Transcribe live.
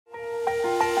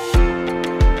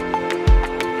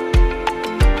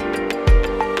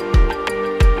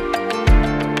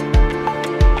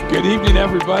Good evening,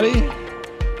 everybody.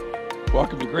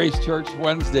 Welcome to Grace Church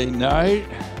Wednesday night.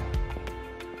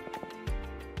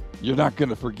 You're not going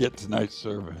to forget tonight's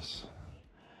service.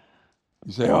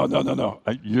 You say, oh, no.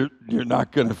 You're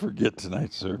not going to forget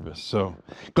tonight's service. So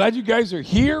glad you guys are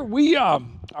here. We are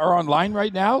online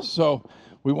right now, so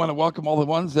we want to welcome all the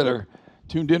ones that are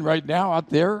tuned in right now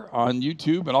out there on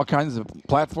YouTube and all kinds of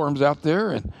platforms out there,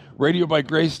 and Radio by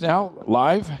Grace now,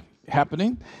 live,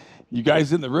 happening. You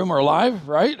guys in the room are live,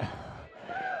 right?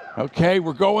 Okay,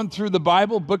 we're going through the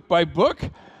Bible book by book,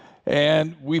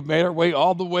 and we've made our way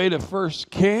all the way to 1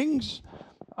 Kings.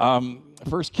 1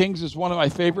 Kings is one of my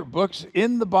favorite books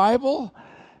in the Bible,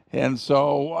 and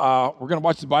so we're going to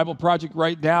watch the Bible Project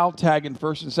right now, tagging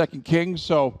 1 and 2 Kings.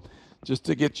 So just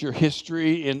to get your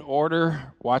history in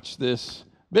order, watch this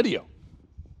video.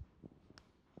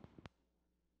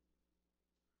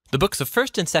 The books of 1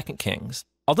 and 2 Kings.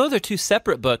 Although they're two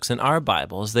separate books in our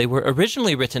Bibles, they were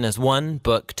originally written as one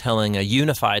book telling a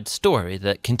unified story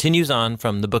that continues on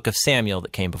from the book of Samuel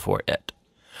that came before it.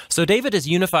 So David has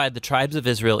unified the tribes of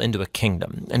Israel into a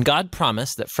kingdom, and God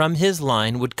promised that from his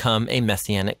line would come a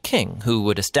messianic king who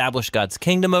would establish God's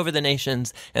kingdom over the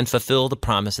nations and fulfill the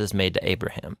promises made to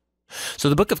Abraham. So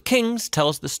the book of Kings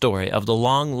tells the story of the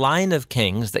long line of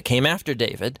kings that came after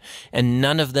David, and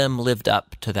none of them lived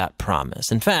up to that promise.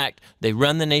 In fact, they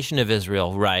run the nation of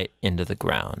Israel right into the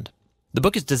ground. The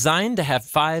book is designed to have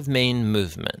 5 main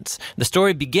movements. The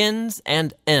story begins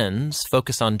and ends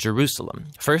focused on Jerusalem,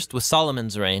 first with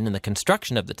Solomon's reign and the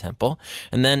construction of the temple,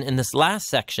 and then in this last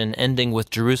section ending with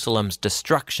Jerusalem's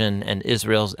destruction and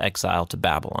Israel's exile to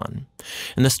Babylon.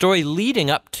 And the story leading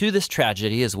up to this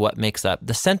tragedy is what makes up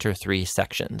the center 3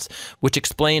 sections, which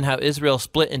explain how Israel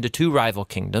split into 2 rival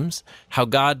kingdoms, how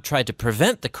God tried to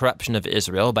prevent the corruption of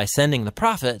Israel by sending the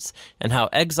prophets, and how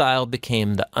exile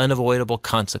became the unavoidable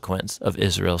consequence of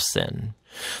Israel's sin.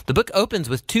 The book opens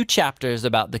with 2 chapters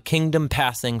about the kingdom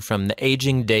passing from the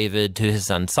aging David to his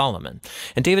son Solomon.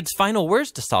 And David's final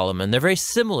words to Solomon, they're very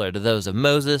similar to those of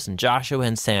Moses and Joshua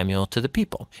and Samuel to the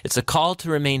people. It's a call to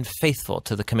remain faithful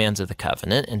to the commands of the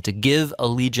covenant and to give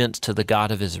allegiance to the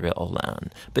God of Israel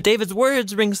alone. But David's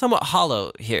words ring somewhat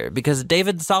hollow here, because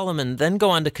David and Solomon then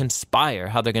go on to conspire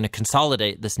how they're going to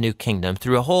consolidate this new kingdom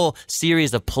through a whole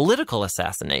series of political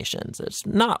assassinations. It's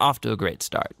not off to a great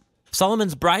start.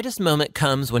 Solomon's brightest moment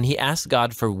comes when he asks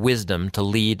God for wisdom to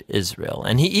lead Israel,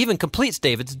 and he even completes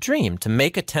David's dream to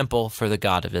make a temple for the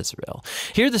God of Israel.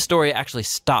 Here the story actually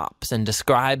stops and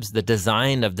describes the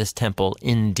design of this temple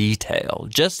in detail,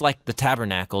 just like the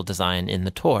tabernacle design in the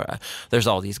Torah. There's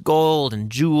all these gold and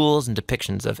jewels and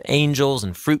depictions of angels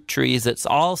and fruit trees. It's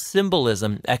all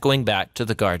symbolism echoing back to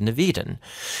the Garden of Eden.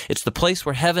 It's the place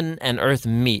where heaven and earth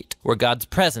meet, where God's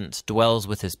presence dwells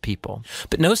with his people.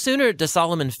 But no sooner does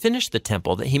Solomon finish the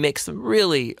temple that he makes some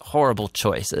really horrible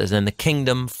choices, and the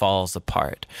kingdom falls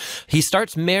apart. He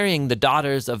starts marrying the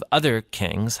daughters of other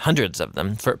kings, hundreds of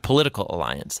them, for political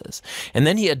alliances. And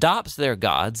then he adopts their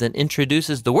gods and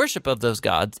introduces the worship of those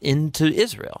gods into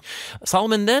Israel.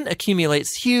 Solomon then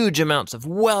accumulates huge amounts of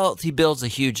wealth. He builds a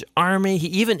huge army. He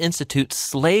even institutes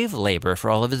slave labor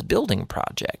for all of his building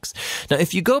projects. Now,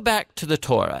 if you go back to the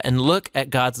Torah and look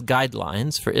at God's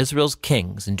guidelines for Israel's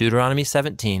kings in Deuteronomy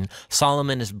 17,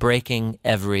 Solomon is breaking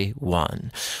every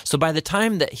one. So by the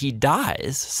time that he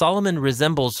dies, Solomon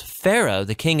resembles Pharaoh,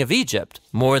 the king of Egypt,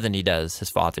 more than he does his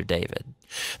father David.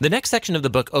 The next section of the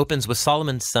book opens with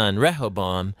Solomon's son,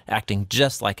 Rehoboam, acting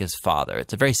just like his father.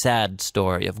 It's a very sad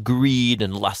story of greed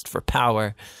and lust for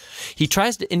power. He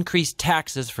tries to increase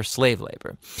taxes for slave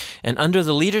labor. And under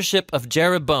the leadership of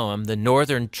Jeroboam, the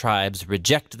northern tribes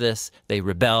reject this, they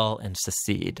rebel and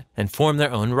secede, and form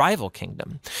their own rival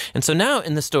kingdom. And so now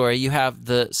in the story, you have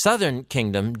the southern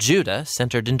kingdom, Judah,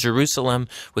 centered in Jerusalem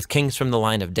with kings from the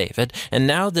line of David, and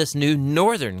now this new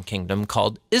northern kingdom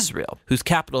called Israel, whose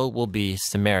capital will be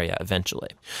Samaria eventually.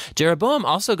 Jeroboam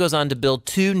also goes on to build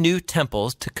 2 new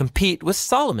temples to compete with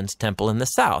Solomon's temple in the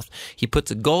south. He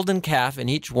puts a golden calf in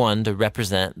each one to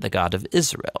represent the God of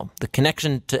Israel. The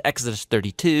connection to Exodus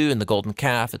 32 and the golden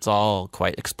calf, it's all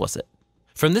quite explicit.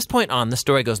 From this point on, the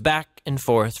story goes back and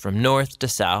forth from north to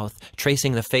south,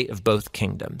 tracing the fate of both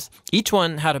kingdoms. Each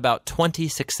one had about 20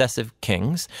 successive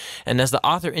kings, and as the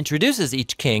author introduces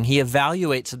each king, he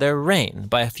evaluates their reign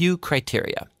by a few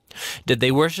criteria. Did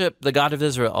they worship the God of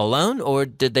Israel alone, or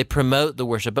did they promote the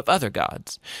worship of other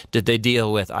gods? Did they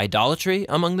deal with idolatry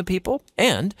among the people?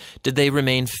 And did they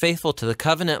remain faithful to the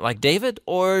covenant like David,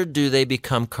 or do they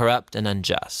become corrupt and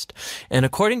unjust? And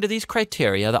according to these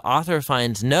criteria, the author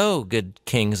finds no good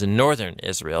kings in northern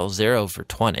Israel, 0 for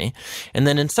 20. And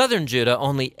then in southern Judah,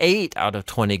 only 8 out of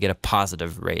 20 get a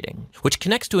positive rating, which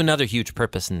connects to another huge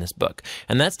purpose in this book,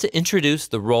 and that's to introduce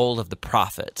the role of the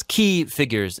prophets, key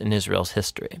figures in Israel's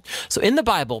history. So in the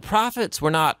Bible, prophets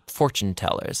were not fortune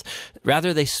tellers.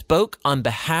 Rather, they spoke on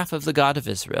behalf of the God of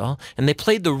Israel, and they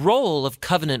played the role of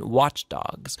covenant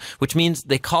watchdogs, which means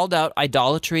they called out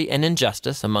idolatry and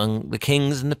injustice among the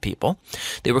kings and the people.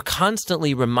 They were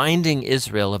constantly reminding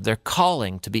Israel of their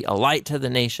calling to be a light to the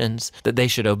nations, that they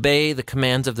should obey the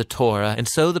commands of the Torah, and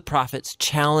so the prophets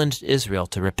challenged Israel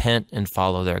to repent and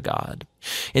follow their God.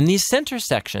 In these center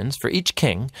sections for each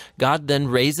king, God then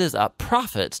raises up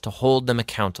prophets to hold them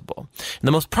accountable. And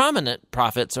the most prominent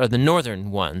prophets are the northern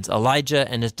ones, Elijah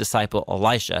and his disciple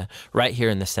Elisha, right here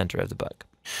in the center of the book.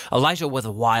 Elijah was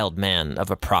a wild man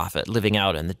of a prophet living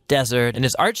out in the desert, and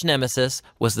his arch nemesis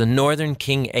was the northern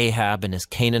king Ahab and his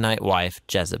Canaanite wife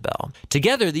Jezebel.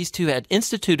 Together, these two had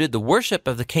instituted the worship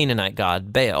of the Canaanite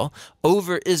god Baal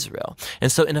over Israel.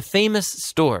 And so in a famous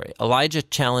story, Elijah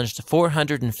challenged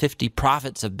 450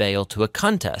 prophets of Baal to a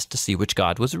contest to see which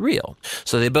god was real.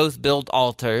 So they both build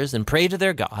altars and pray to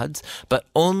their gods, but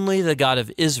only the God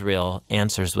of Israel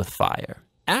answers with fire.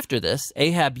 After this,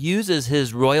 Ahab uses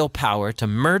his royal power to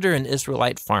murder an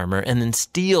Israelite farmer and then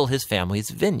steal his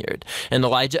family's vineyard. And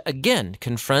Elijah again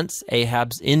confronts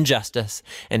Ahab's injustice,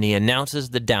 and he announces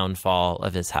the downfall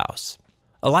of his house.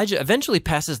 Elijah eventually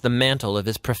passes the mantle of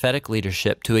his prophetic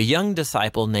leadership to a young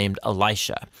disciple named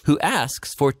Elisha, who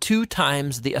asks for 2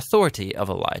 times the authority of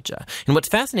Elijah. And what's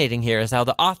fascinating here is how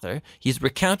the author, he's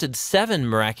recounted 7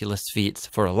 miraculous feats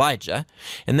for Elijah,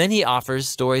 and then he offers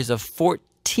stories of 14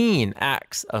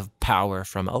 acts of power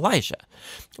from Elijah.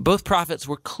 Both prophets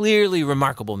were clearly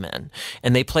remarkable men,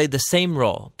 and they played the same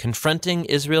role, confronting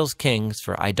Israel's kings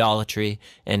for idolatry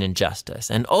and injustice.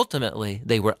 And ultimately,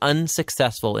 they were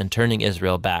unsuccessful in turning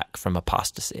Israel back from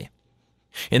apostasy.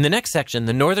 In the next section,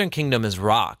 the northern kingdom is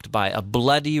rocked by a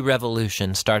bloody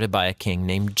revolution started by a king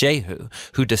named Jehu,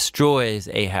 who destroys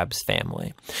Ahab's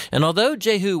family. And although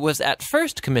Jehu was at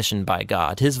first commissioned by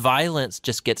God, his violence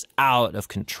just gets out of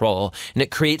control, and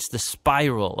it creates the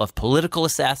spiral of political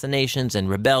assassinations and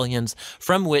rebellions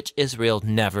from which Israel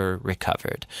never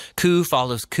recovered. Coup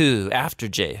follows coup after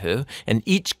Jehu, and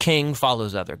each king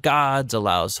follows other gods,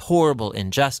 allows horrible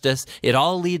injustice. It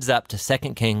all leads up to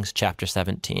 2 Kings chapter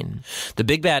 17. The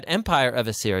big bad empire of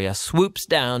Assyria swoops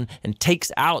down and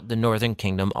takes out the northern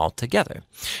kingdom altogether.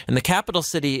 In the capital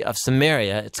city of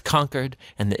Samaria, it's conquered,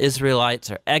 and the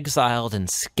Israelites are exiled and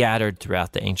scattered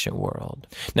throughout the ancient world.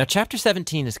 Now, chapter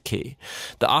 17 is key.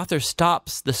 The author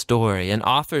stops the story and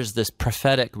offers this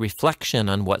prophetic reflection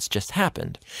on what's just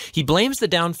happened. He blames the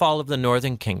downfall of the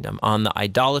northern kingdom on the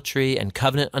idolatry and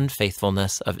covenant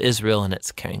unfaithfulness of Israel and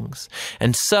its kings.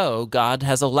 And so, God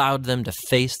has allowed them to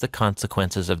face the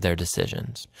consequences of their decisions.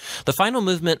 The final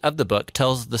movement of the book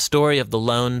tells the story of the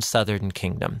lone southern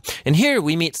kingdom. And here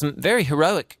we meet some very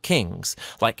heroic kings,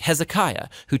 like Hezekiah,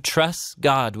 who trusts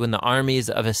God when the armies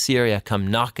of Assyria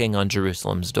come knocking on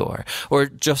Jerusalem's door, or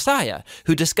Josiah,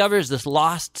 who discovers this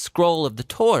lost scroll of the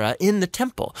Torah in the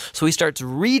temple. So he starts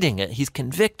reading it, he's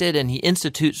convicted, and he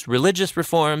institutes religious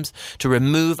reforms to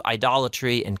remove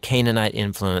idolatry and Canaanite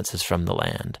influences from the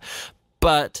land.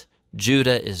 But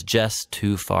Judah is just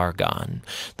too far gone.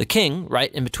 The king, right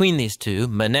in between these two,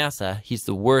 Manasseh, he's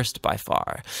the worst by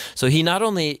far. So he not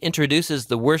only introduces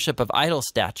the worship of idol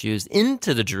statues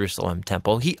into the Jerusalem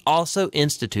temple, he also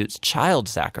institutes child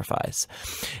sacrifice.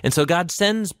 And so God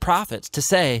sends prophets to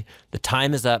say, the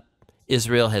time is up.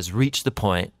 Israel has reached the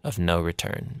point of no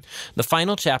return. The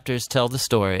final chapters tell the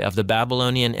story of the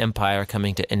Babylonian Empire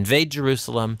coming to invade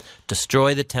Jerusalem,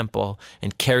 destroy the temple,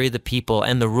 and carry the people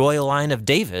and the royal line of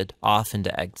David off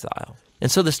into exile.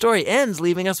 And so the story ends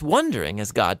leaving us wondering,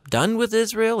 is God done with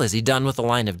Israel? Is he done with the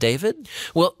line of David?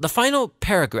 Well, the final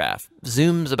paragraph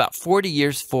zooms about 40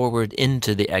 years forward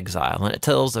into the exile, and it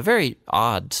tells a very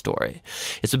odd story.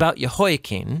 It's about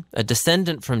Jehoiakim, a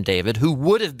descendant from David, who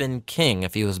would have been king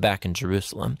if he was back in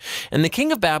Jerusalem. And the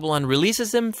king of Babylon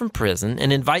releases him from prison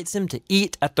and invites him to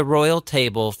eat at the royal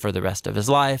table for the rest of his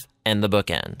life, and the book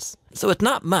ends. So it's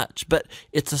not much, but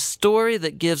it's a story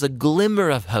that gives a glimmer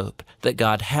of hope that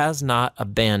God has not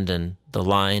abandoned the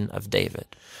line of David.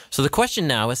 So the question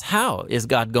now is, how is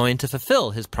God going to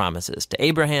fulfill his promises to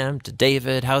Abraham, to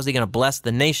David? How is he going to bless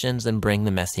the nations and bring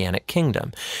the Messianic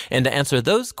kingdom? And to answer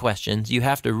those questions, you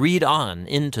have to read on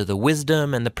into the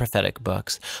wisdom and the prophetic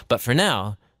books. But for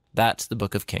now, that's the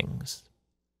book of Kings.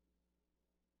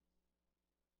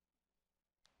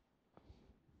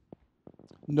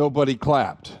 Nobody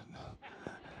clapped.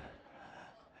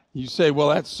 You say, well,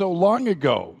 that's so long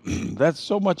ago. That's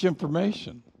so much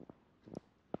information.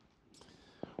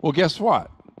 Well, guess what?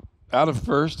 Out of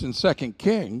 1st and 2nd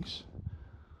Kings,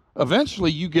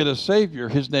 eventually you get a Savior.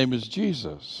 His name is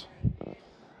Jesus.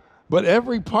 But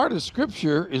every part of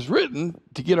Scripture is written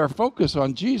to get our focus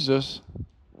on Jesus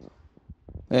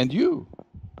and you.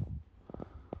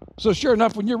 So sure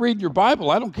enough, when you're reading your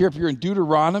Bible, I don't care if you're in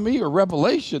Deuteronomy or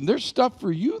Revelation, there's stuff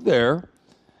for you there.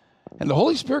 And the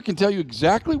Holy Spirit can tell you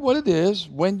exactly what it is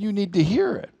when you need to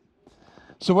hear it.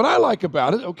 So what I like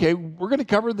about it, okay, we're going to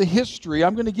cover the history.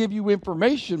 I'm going to give you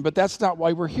information, but that's not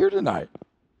why we're here tonight.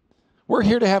 We're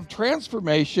here to have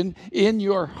transformation in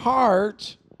your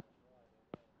heart.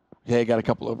 Okay, I got a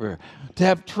couple over here. To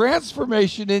have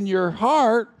transformation in your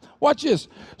heart, watch this,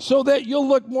 so that you'll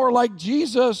look more like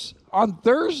Jesus on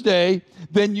Thursday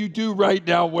than you do right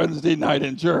now Wednesday night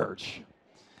in church.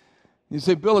 You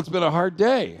say, Bill, it's been a hard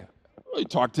day. Well, you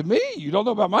talk to me. You don't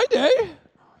know about my day.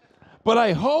 But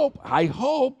I hope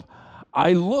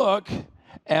I look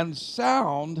and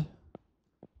sound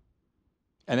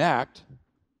and act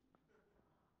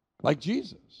like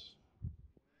Jesus.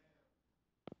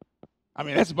 I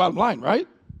mean, that's the bottom line, right?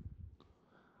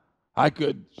 I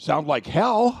could sound like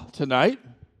hell tonight.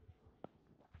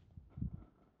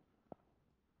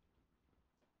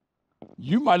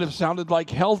 You might have sounded like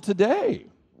hell today.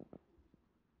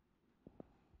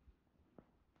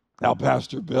 Now,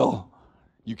 Pastor Bill,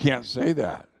 you can't say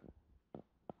that.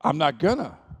 I'm not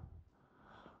gonna.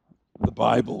 The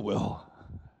Bible will.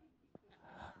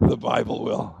 The Bible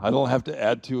will. I don't have to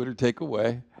add to it or take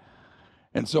away.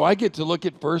 And so I get to look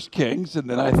at 1 Kings, and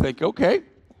then I think, okay,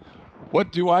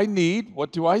 what do I need?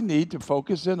 What do I need to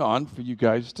focus in on for you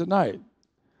guys tonight?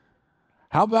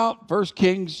 How about 1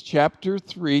 Kings chapter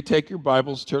 3? Take your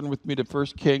Bibles, turn with me to 1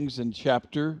 Kings in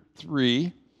chapter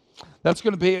 3. That's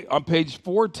going to be on page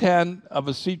 410 of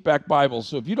a seatback Bible.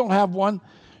 So if you don't have one,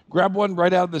 grab one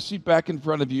right out of the seatback in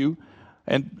front of you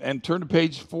and turn to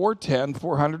page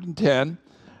 410.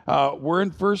 We're in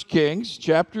 1 Kings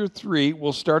chapter 3.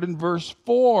 We'll start in verse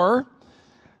 4.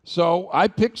 So I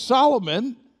picked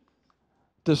Solomon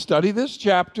to study this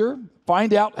chapter,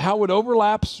 find out how it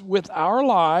overlaps with our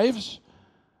lives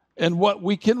and what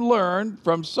we can learn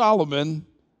from Solomon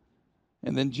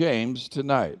and then James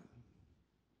tonight.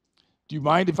 Do you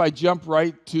mind if I jump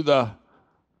right to the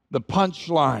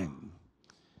punchline?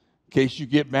 In case you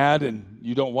get mad and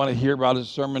you don't want to hear about a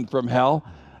sermon from hell.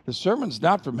 The sermon's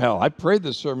not from hell. I pray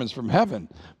the sermon's from heaven.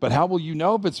 But how will you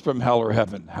know if it's from hell or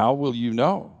heaven? How will you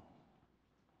know?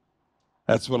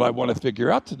 That's what I want to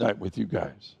figure out tonight with you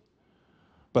guys.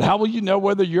 But how will you know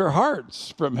whether your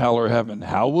heart's from hell or heaven?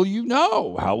 How will you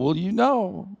know? How will you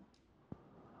know?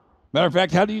 Matter of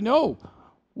fact, how do you know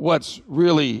what's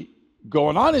really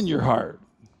going on in your heart?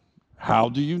 How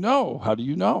do you know? How do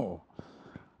you know?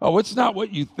 Oh, it's not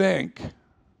what you think.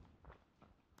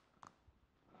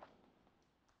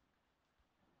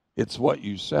 It's what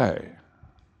you say.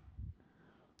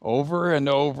 Over and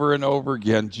over and over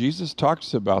again, Jesus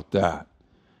talks about that.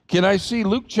 Can I see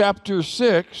Luke chapter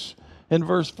 6 and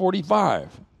verse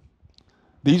 45?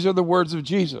 These are the words of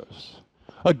Jesus.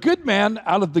 A good man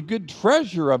out of the good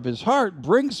treasure of his heart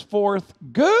brings forth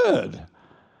good.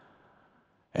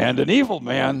 And an evil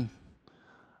man,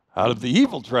 out of the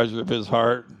evil treasure of his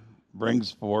heart,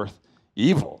 brings forth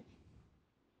evil.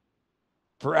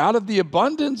 For out of the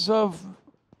abundance of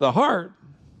the heart,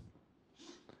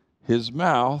 his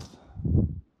mouth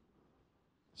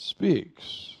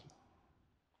speaks.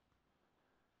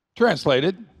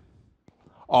 Translated,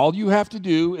 all you have to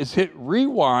do is hit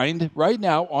rewind right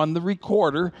now on the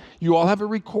recorder. You all have a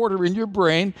recorder in your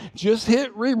brain. Just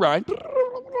hit rewind.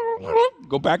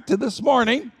 Go back to this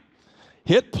morning,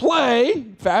 hit play,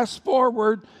 fast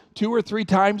forward 2 or 3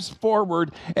 times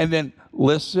forward, and then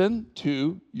listen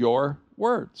to your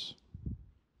words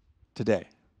today.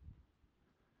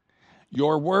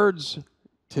 Your words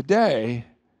today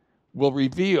will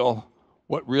reveal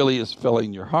what really is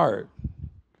filling your heart.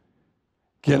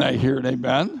 Can I hear an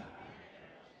amen?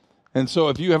 And so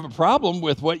if you have a problem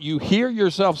with what you hear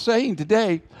yourself saying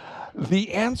today,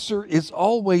 the answer is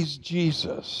always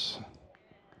Jesus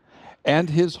and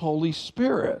his Holy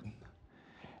Spirit.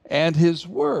 and his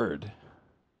word.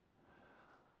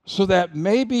 So that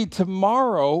maybe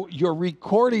tomorrow your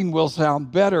recording will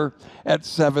sound better at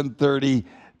 7:30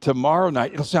 tomorrow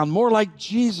night. It'll sound more like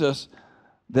Jesus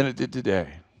than it did today.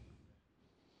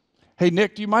 Hey,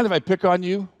 Nick, do you mind if I pick on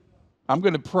you? I'm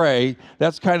going to pray.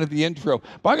 That's kind of the intro.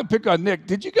 But I'm going to pick on Nick.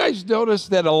 Did you guys notice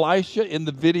that Elisha in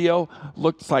the video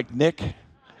looks like Nick?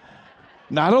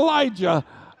 Not Elijah.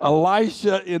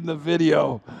 Elisha in the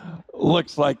video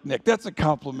looks like Nick. That's a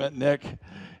compliment, Nick.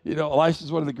 You know, Elisha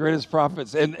is one of the greatest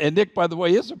prophets. And Nick, by the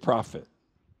way, is a prophet.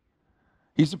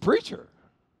 He's a preacher.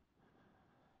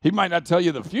 He might not tell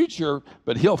you the future,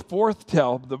 but he'll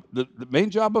forthtell. The main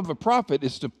job of a prophet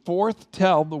is to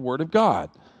forthtell the word of God.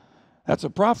 That's a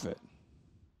prophet.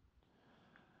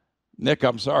 Nick,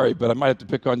 I'm sorry, but I might have to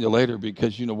pick on you later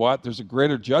because you know what? There's a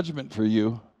greater judgment for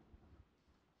you.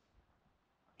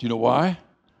 Do you know why?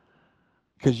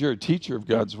 Because you're a teacher of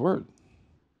God's word.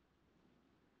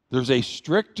 There's a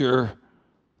stricter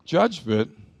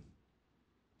judgment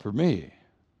for me.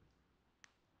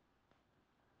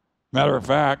 Matter of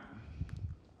fact,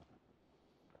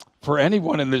 for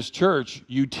anyone in this church,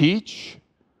 you teach,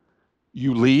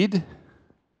 you lead,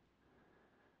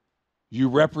 you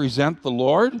represent the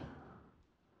Lord,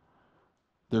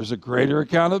 there's a greater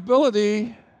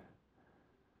accountability.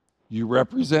 You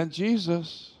represent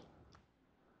Jesus.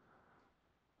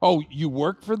 Oh, you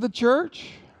work for the church?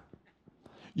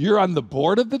 You're on the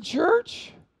board of the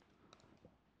church?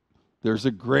 There's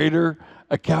a greater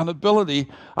accountability.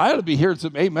 I ought to be hearing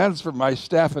some amens from my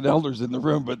staff and elders in the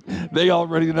room, but they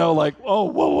already know, like, oh,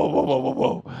 whoa, whoa, whoa, whoa, whoa,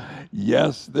 whoa.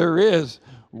 Yes, there is.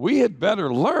 We had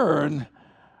better learn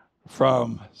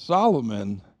from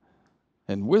Solomon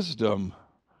and wisdom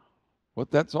what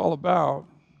that's all about.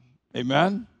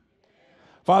 Amen?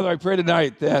 Father, I pray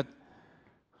tonight that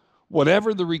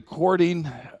whatever the recording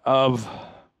of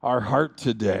our heart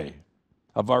today,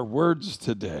 of our words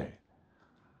today,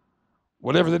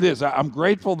 whatever that is, I'm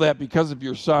grateful that because of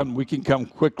your Son, we can come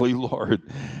quickly, Lord.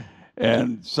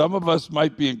 And some of us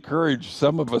might be encouraged.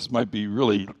 Some of us might be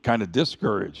really kind of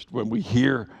discouraged when we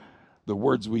hear the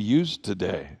words we use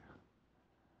today.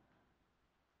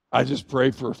 I just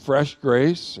pray for fresh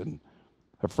grace and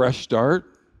a fresh start,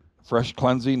 fresh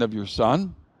cleansing of your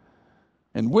Son.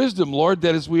 And wisdom, Lord,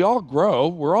 that as we all grow,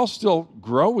 we're all still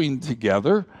growing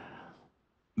together,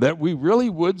 that we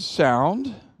really would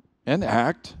sound and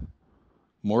act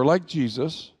more like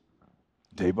Jesus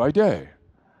day by day.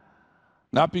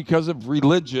 Not because of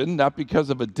religion, not because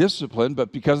of a discipline,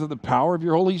 but because of the power of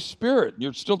your Holy Spirit.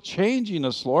 You're still changing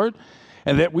us, Lord,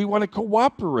 and that we want to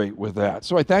cooperate with that.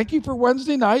 So I thank you for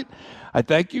Wednesday night. I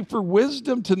thank you for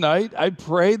wisdom tonight. I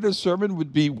pray the sermon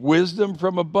would be wisdom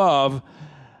from above,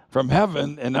 from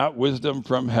heaven, and not wisdom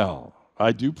from hell.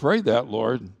 I do pray that,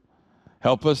 Lord.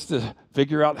 Help us to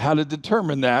figure out how to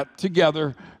determine that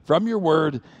together from your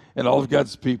word. And all of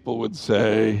God's people would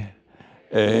say,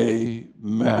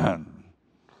 amen.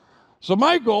 So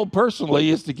my goal personally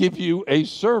is to give you a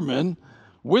sermon,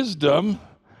 wisdom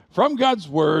from God's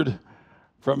word,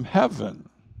 from heaven.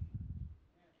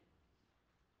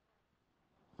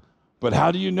 But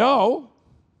how do you know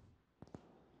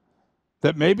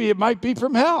that maybe it might be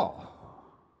from hell?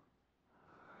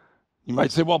 You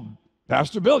might say, well,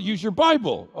 Pastor Bill, use your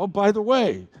Bible. Oh, by the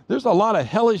way, there's a lot of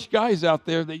hellish guys out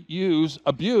there that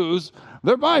abuse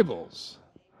their Bibles.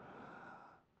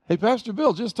 Hey, Pastor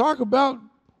Bill, just talk about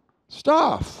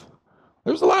stuff.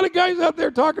 There's a lot of guys out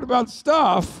there talking about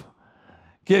stuff.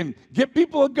 Can get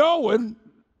people going,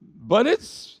 but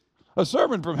it's a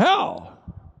sermon from hell.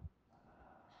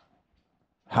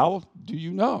 How do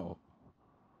you know?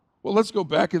 Well, let's go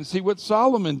back and see what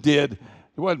Solomon did.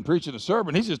 He wasn't preaching a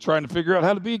sermon. He's just trying to figure out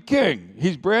how to be a king.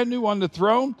 He's brand new on the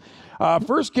throne.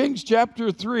 1 Kings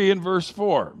chapter 3 and verse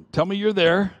 4. Tell me you're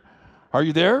there. Are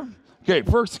you there? Okay,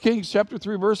 1 Kings chapter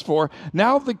 3, verse 4.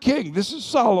 Now the king, this is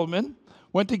Solomon,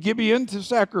 went to Gibeon to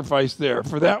sacrifice there,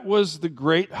 for that was the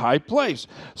great high place.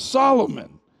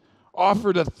 Solomon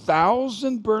offered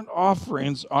 1,000 burnt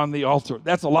offerings on the altar.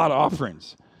 That's a lot of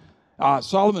offerings.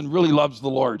 Solomon really loves the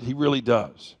Lord. He really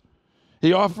does.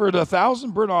 He offered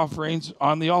 1,000 burnt offerings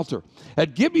on the altar.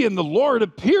 At Gibeon, the Lord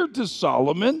appeared to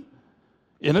Solomon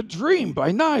in a dream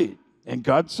by night. And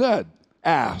God said,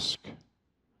 ask,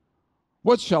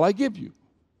 what shall I give you?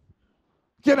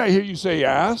 Can I hear you say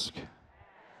ask?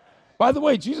 By the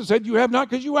way, Jesus said, you have not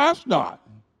because you ask not.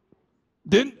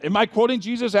 Am I quoting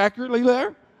Jesus accurately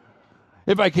there?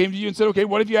 If I came to you and said, okay,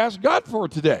 what have you asked God for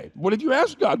today? What have you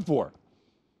asked God for?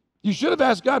 You should have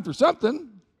asked God for something.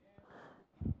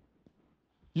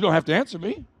 You don't have to answer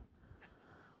me.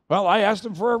 Well, I asked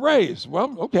him for a raise.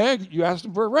 Well, okay, you asked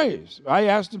him for a raise. I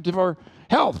asked him for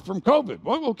health from COVID.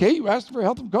 Well, okay, you asked him for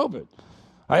health from COVID.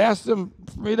 I asked him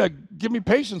for me to give me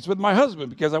patience with my husband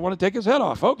because I want to take his head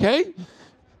off. Okay,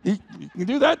 you can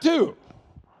do that too.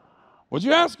 What'd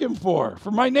you ask him for?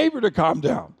 For my neighbor to calm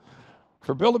down.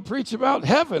 For Bill to preach about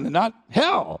heaven and not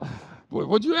hell.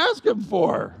 What'd you ask him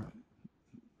for?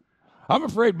 I'm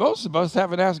afraid most of us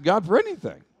haven't asked God for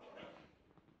anything.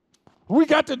 We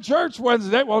got to church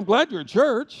Wednesday. Well, I'm glad you're at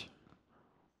church.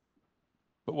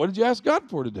 But what did you ask God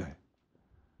for today?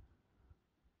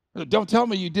 Don't tell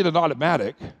me you did an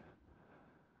automatic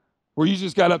where you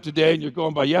just got up today and you're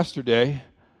going by yesterday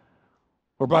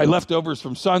or by leftovers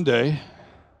from Sunday.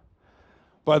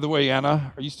 By the way,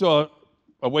 Anna, are you still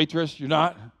a waitress? You're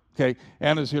not? Okay,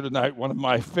 Anna's here tonight, one of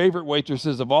my favorite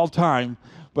waitresses of all time.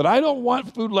 But I don't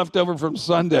want food left over from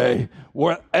Sunday,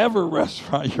 wherever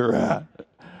restaurant you're at.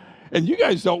 And you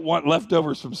guys don't want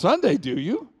leftovers from Sunday, do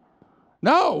you?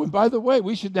 No. And by the way,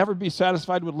 we should never be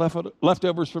satisfied with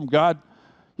leftovers from God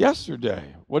yesterday.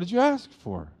 What did you ask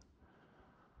for?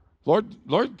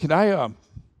 Lord, can I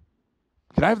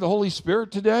have the Holy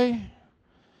Spirit today?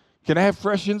 Can I have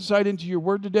fresh insight into your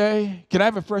word today? Can I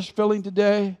have a fresh filling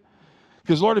today?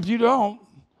 Because, Lord, if you don't,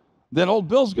 then old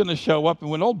Bill's going to show up. And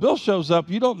when old Bill shows up,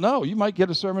 you don't know. You might get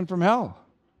a sermon from hell.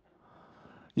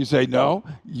 You say, no,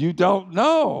 you don't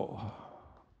know.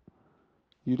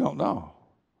 You don't know.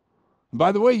 And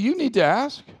by the way, you need to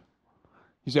ask.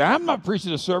 You say, I'm not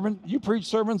preaching a sermon. You preach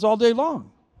sermons all day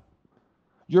long.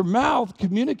 Your mouth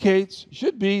communicates,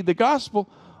 should be, the gospel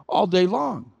all day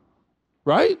long.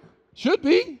 Right? Should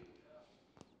be.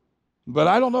 But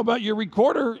I don't know about your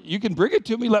recorder. You can bring it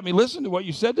to me. Let me listen to what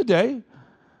you said today.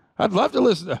 I'd love to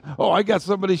listen to, I got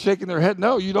somebody shaking their head.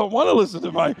 No, you don't want to listen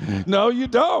to my, no, you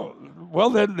don't. Well,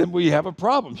 then we have a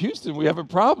problem. Houston, we have a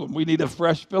problem. We need a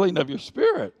fresh filling of your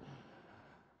spirit.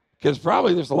 Because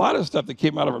probably there's a lot of stuff that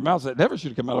came out of our mouths that never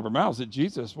should have come out of our mouths at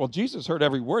Jesus. Well, Jesus heard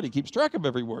every word. He keeps track of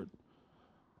every word.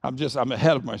 I'm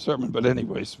ahead of my sermon, but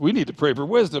anyways, we need to pray for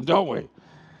wisdom, don't we?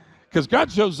 Because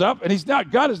God shows up,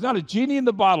 and God is not a genie in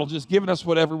the bottle just giving us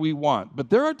whatever we want. But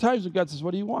there are times when God says,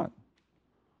 what do you want?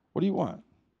 What do you want?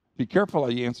 Be careful how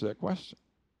you answer that question.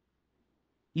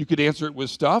 You could answer it with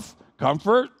stuff,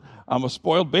 comfort. I'm a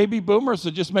spoiled baby boomer, so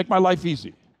just make my life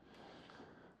easy.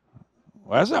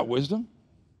 Well, that's not wisdom.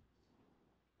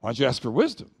 Why don't you ask for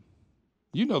wisdom?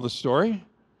 You know the story.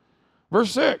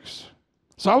 Verse 6,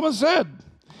 Solomon said,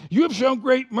 you have shown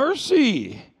great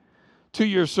mercy to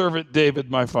your servant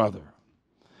David, my father,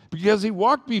 because he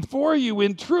walked before you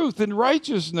in truth and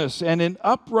righteousness and in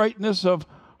uprightness of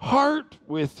heart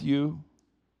with you.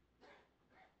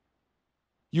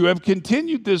 You have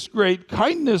continued this great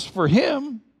kindness for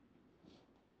him,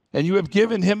 and you have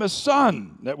given him a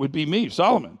son. That would be me,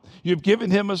 Solomon. You have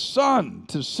given him a son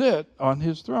to sit on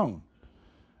his throne,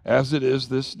 as it is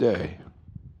this day.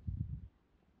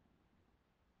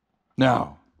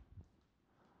 Now,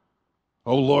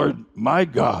 O Lord, my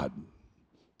God.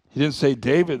 He didn't say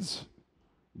David's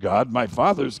God, my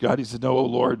father's God. He said, no, O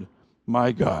Lord,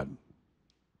 my God.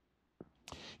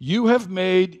 You have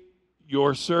made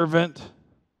your servant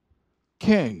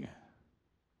king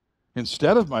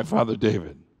instead of my father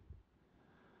David.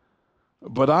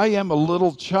 But I am a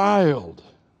little child.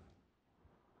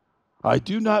 I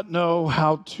do not know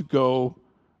how to go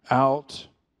out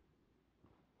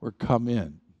or come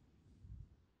in.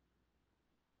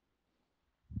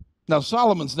 Now,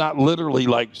 Solomon's not literally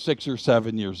like 6 or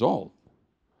 7 years old.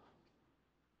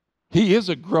 He is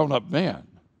a grown-up man.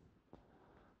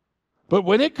 But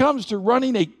when it comes to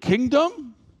running a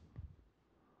kingdom,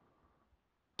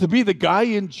 to be the guy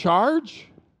in charge,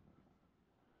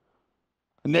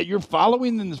 and that you're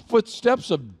following in the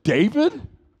footsteps of David,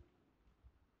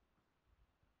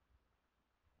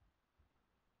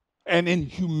 and in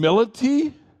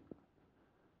humility,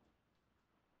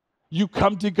 you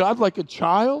come to God like a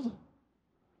child.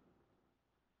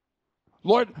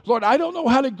 Lord, I don't know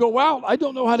how to go out. I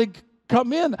don't know how to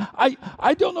come in.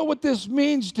 I don't know what this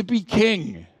means to be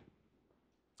king.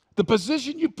 The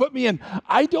position you put me in,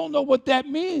 I don't know what that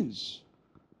means.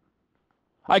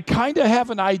 I kind of have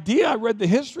an idea. I read the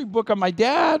history book on my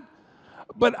dad,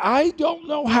 but I don't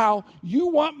know how you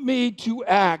want me to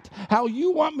act, how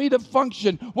you want me to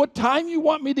function, what time you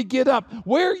want me to get up,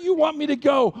 where you want me to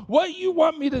go, what you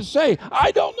want me to say.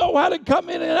 I don't know how to come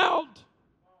in and out.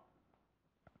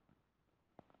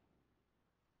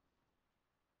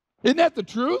 Isn't that the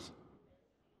truth?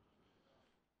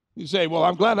 You say, well,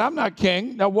 I'm glad I'm not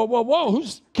king. Now, whoa.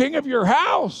 Who's king of your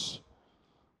house?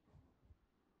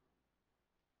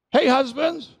 Hey,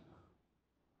 husbands.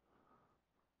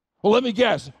 Well, let me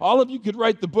guess. All of you could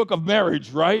write the book of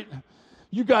marriage, right?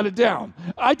 You got it down.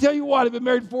 I tell you what, I've been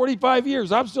married 45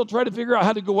 years. I'm still trying to figure out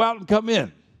how to go out and come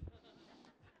in.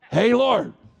 Hey,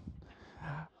 Lord,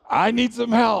 I need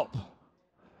some help.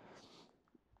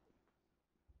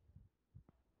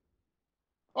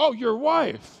 Oh, your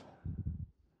wife.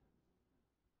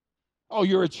 Oh,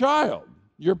 you're a child.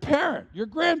 You're a parent. You're a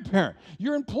grandparent.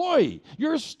 You're an employee.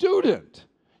 You're a student.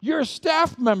 You're a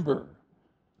staff member.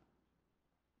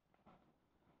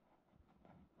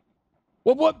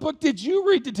 Well, what book did you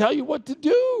read to tell you what to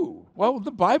do? Well,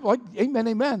 the Bible, amen,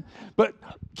 amen. But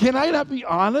can I not be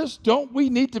honest? Don't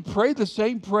we need to pray the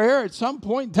same prayer at some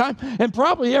point in time? And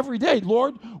probably every day.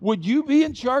 Lord, would you be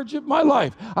in charge of my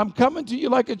life? I'm coming to you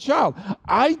like a child.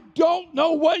 I don't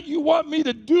know what you want me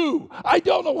to do. I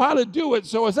don't know how to do it.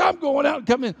 So as I'm going out and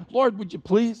coming in, Lord, would you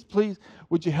please,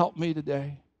 would you help me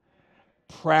today?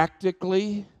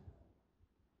 Practically,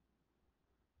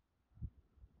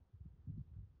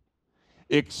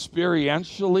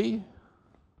 experientially,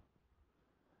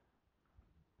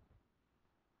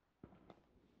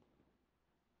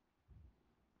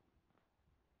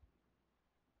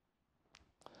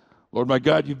 Lord my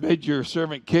God, you've made your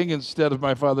servant king instead of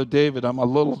my father David. I'm a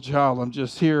little child. I'm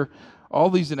just here. All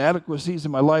these inadequacies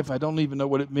in my life, I don't even know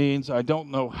what it means. I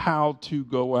don't know how to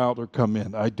go out or come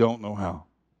in. I don't know how.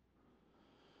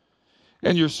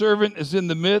 And your servant is in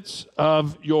the midst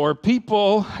of your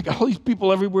people. I got all these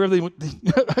people everywhere.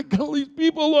 I got all these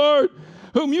people, Lord,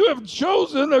 whom you have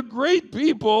chosen, a great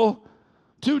people,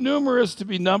 too numerous to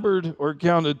be numbered or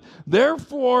counted.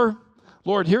 Therefore,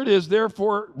 Lord, here it is.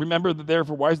 Therefore, remember the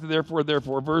therefore. Why is the therefore?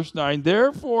 Therefore, verse 9.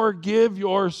 Therefore, give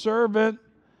your servant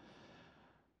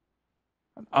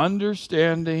an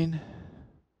understanding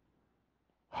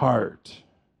heart.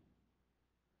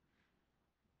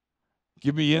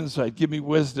 Give me insight, give me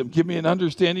wisdom, give me an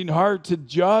understanding heart to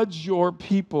judge your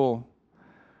people,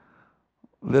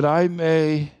 that I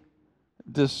may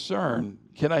discern.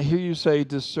 Can I hear you say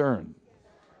discern?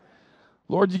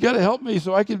 Lord, you got to help me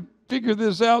so I can figure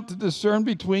this out, to discern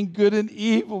between good and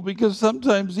evil, because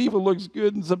sometimes evil looks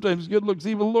good and sometimes good looks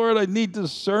evil. Lord, I need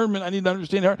discernment. I need to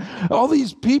understand all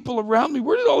these people around me.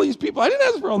 Where did all these people? I didn't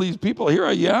ask for all these people. Here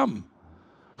I am.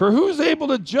 For who's able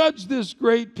to judge this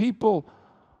great people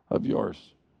of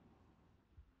yours?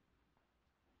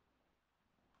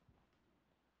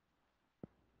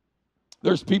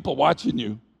 There's people watching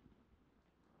you.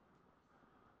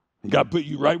 And God put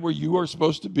you right where you are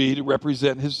supposed to be to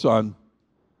represent his son.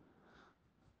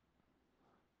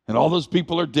 And all those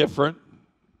people are different.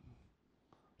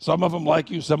 Some of them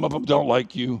like you, some of them don't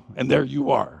like you, and there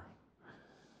you are.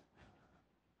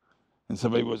 And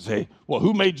somebody would say, well,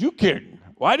 who made you king?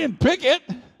 Well, I didn't pick it.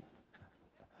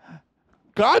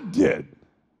 God did.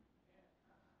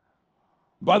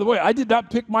 By the way, I did not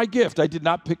pick my gift. I did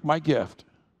not pick my gift.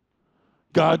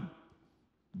 God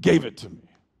gave it to me.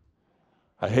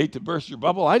 I hate to burst your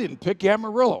bubble. I didn't pick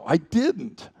Amarillo. I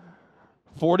didn't.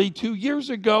 42 years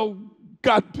ago,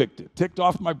 God picked it. Ticked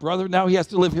off my brother. Now he has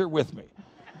to live here with me.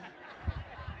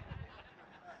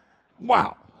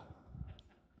 Wow.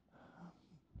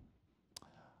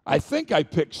 I think I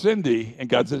picked Cindy, and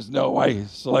God says, no, I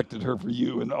selected her for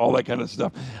you, and all that kind of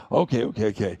stuff. Okay.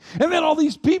 And then all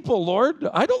these people, Lord,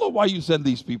 I don't know why you send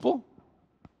these people.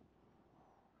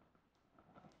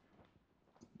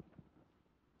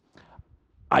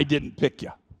 I didn't pick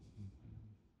you.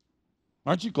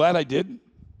 Aren't you glad I didn't?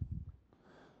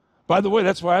 By the way,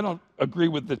 that's why I don't agree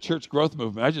with the church growth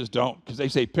movement. I just don't, because they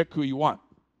say pick who you want.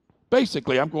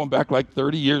 Basically, I'm going back like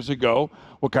 30 years ago.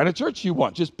 What kind of church you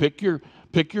want? Just pick your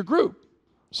group.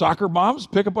 Soccer moms,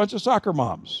 pick a bunch of soccer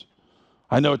moms.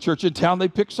 I know a church in town, they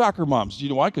pick soccer moms. Do you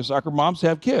know why? Because soccer moms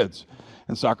have kids,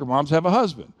 and soccer moms have a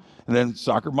husband. And then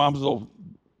soccer moms will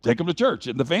take them to church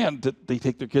in the van that they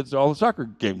take their kids to all the soccer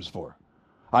games for.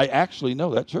 I actually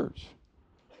know that church.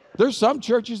 There's some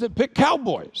churches that pick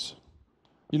cowboys.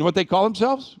 You know what they call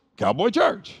themselves? Cowboy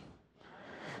church.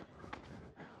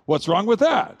 What's wrong with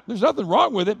that? There's nothing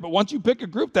wrong with it, but once you pick a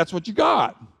group, that's what you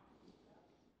got.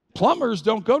 Plumbers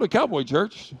don't go to cowboy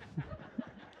church.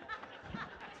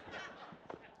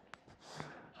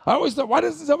 I always thought, why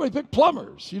doesn't somebody pick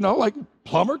plumbers? You know, like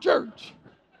plumber church.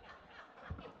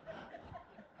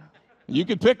 You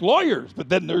could pick lawyers, but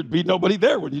then there'd be nobody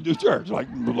there when you do church, like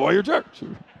the lawyer church.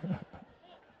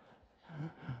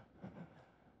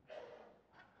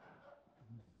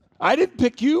 I didn't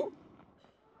pick you.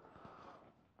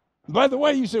 By the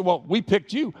way, you say, well, we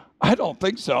picked you. I don't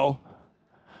think so.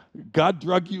 God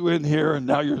drug you in here and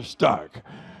now you're stuck,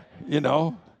 you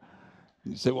know.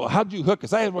 You say, well, how'd you hook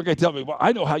us? I had one guy tell me, well,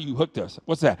 I know how you hooked us.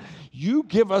 What's that? You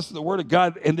give us the Word of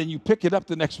God, and then you pick it up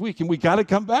the next week, and we got to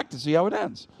come back to see how it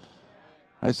ends.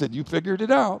 I said, you figured it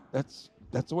out. That's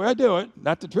the way I do it.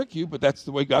 Not to trick you, but that's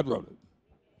the way God wrote it.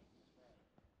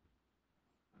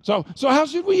 So how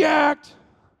should we act?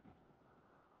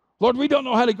 Lord, we don't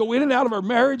know how to go in and out of our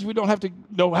marriage. We don't have to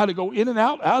know how to go in and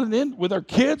out and in with our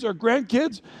kids, our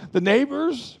grandkids, the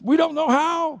neighbors. We don't know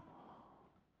how.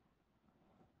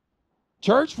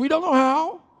 Church, we don't know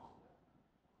how.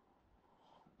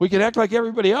 We can act like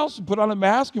everybody else and put on a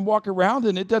mask and walk around,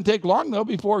 and it doesn't take long, though,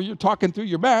 before you're talking through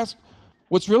your mask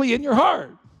what's really in your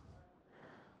heart.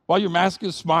 While your mask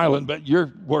is smiling, but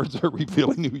your words are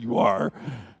revealing who you are.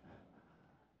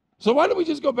 So why don't we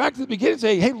just go back to the beginning and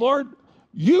say, hey, Lord,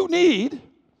 you need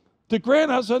to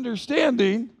grant us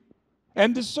understanding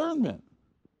and discernment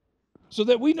so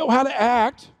that we know how to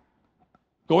act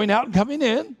going out and coming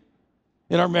in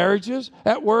our marriages,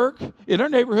 at work, in our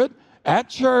neighborhood, at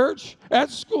church,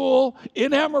 at school,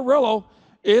 in Amarillo,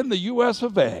 in the U.S.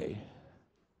 of A.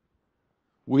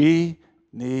 We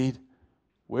need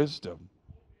wisdom,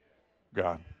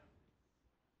 God.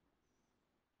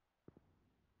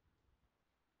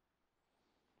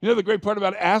 You know the great part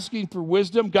about asking for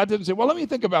wisdom? God didn't say, well, let me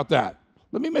think about that.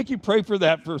 Let me make you pray for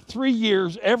that for 3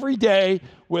 years every day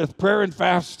with prayer and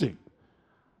fasting.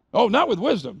 Oh, not with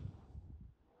wisdom.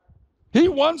 He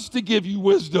wants to give you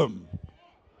wisdom,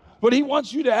 but he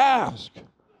wants you to ask.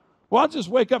 Well, I'll just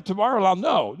wake up tomorrow and I'll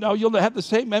know. No, you'll have the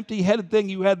same empty-headed thing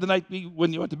you had the night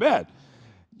when you went to bed.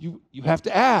 You have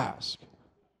to ask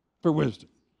for wisdom.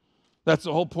 That's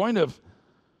the whole point of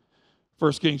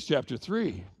 1 Kings chapter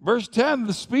 3. Verse 10,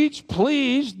 the speech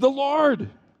pleased the Lord.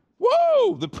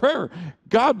 Whoa, the prayer.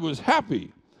 God was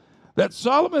happy that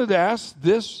Solomon had asked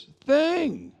this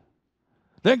thing.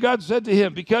 Then God said to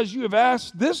him, because you have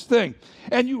asked this thing,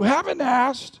 and you haven't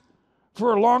asked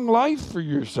for a long life for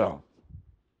yourself,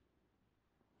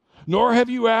 nor have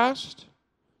you asked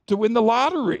to win the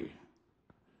lottery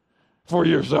for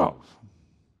yourself,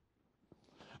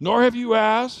 nor have you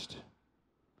asked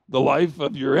the life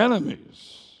of your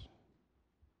enemies,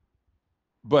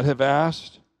 but have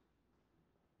asked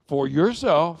for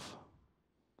yourself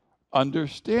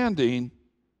understanding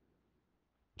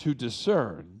to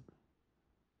discern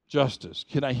justice.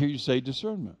 Can I hear you say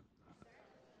discernment?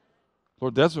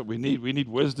 Lord, that's what we need. We need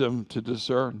wisdom to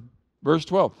discern. Verse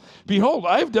 12, behold,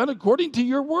 I have done according to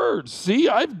your words. See,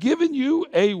 I've given you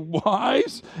a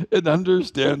wise and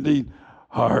understanding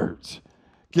heart.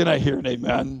 Can I hear an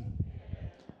amen?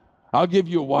 I'll give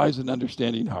you a wise and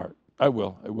understanding heart. I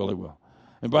will.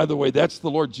 And by the way, that's the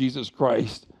Lord Jesus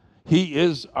Christ. He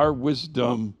is our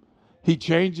wisdom. He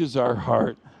changes our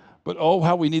heart. But oh,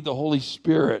 how we need the Holy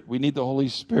Spirit. We need the Holy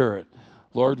Spirit.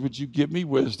 Lord, would you give me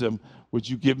wisdom? Would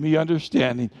you give me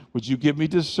understanding? Would you give me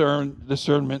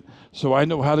discernment so I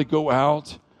know how to go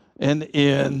out and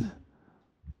in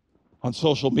on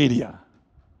social media?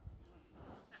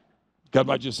 God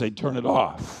might just say, turn it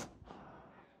off.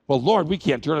 Well, Lord, we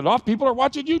can't turn it off. People are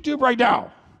watching YouTube right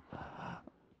now.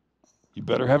 You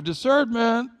better have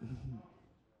discernment.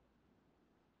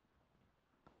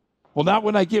 Well, not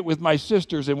when I get with my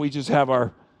sisters and we just have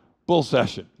our bull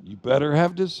session. You better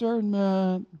have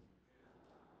discernment.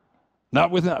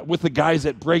 Not with the guys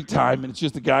at break time and it's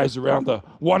just the guys around the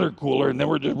water cooler and then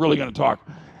we're just really going to talk.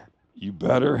 You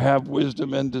better have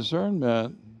wisdom and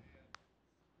discernment.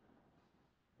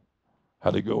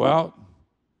 How to go out,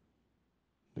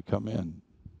 to come in.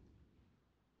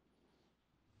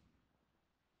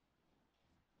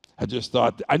 I just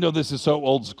thought, I know this is so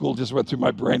old school, just went through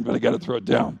my brain, but I got to throw it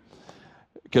down.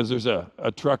 Because there's a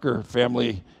trucker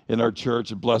family in our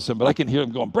church, and bless them, but I can hear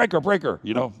them going, breaker, breaker.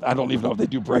 You know, I don't even know if they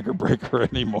do breaker, breaker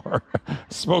anymore.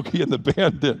 Smokey and the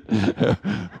Bandit.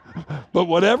 But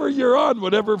whatever you're on,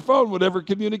 whatever phone, whatever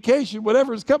communication,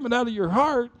 whatever is coming out of your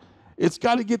heart, it's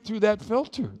got to get through that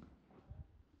filter.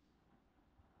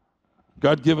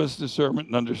 God, give us discernment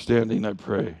and understanding, I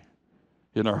pray,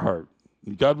 in our heart.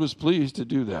 And God was pleased to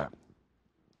do that.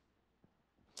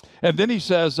 And then he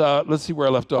says, let's see where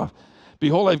I left off.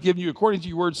 Behold, I've given you, according to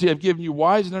your word, see, I've given you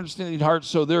wise and understanding hearts,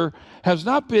 so there has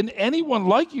not been anyone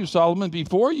like you, Solomon,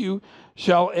 before you.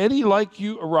 Shall any like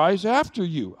you arise after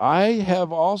you? I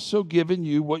have also given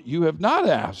you what you have not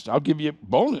asked. I'll give you a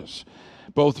bonus.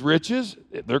 Both riches,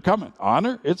 they're coming.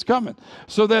 Honor, it's coming.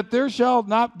 So that there shall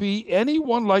not be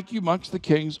anyone like you amongst the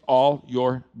kings all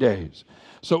your days.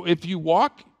 So if you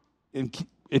walk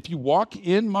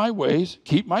in my ways,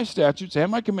 keep my statutes and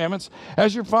my commandments,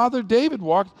 as your father David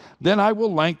walked, then I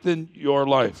will lengthen your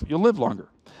life. You'll live longer.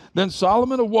 Then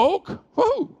Solomon awoke.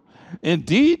 Whoa!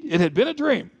 Indeed, it had been a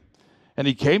dream. And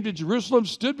he came to Jerusalem,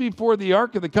 stood before the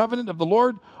ark of the covenant of the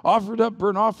Lord, offered up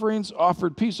burnt offerings,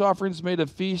 offered peace offerings, made a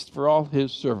feast for all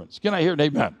his servants. Can I hear an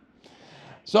amen?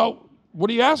 So what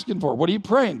are you asking for? What are you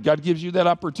praying? God gives you that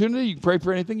opportunity. You can pray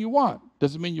for anything you want.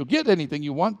 Doesn't mean you'll get anything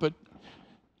you want, but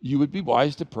you would be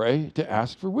wise to pray, to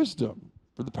ask for wisdom,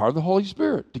 for the power of the Holy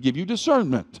Spirit, to give you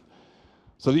discernment,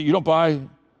 so that you don't buy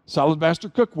solid master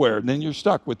cookware and then you're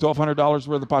stuck with $1,200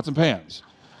 worth of pots and pans.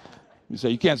 You say,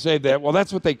 you can't say that. Well,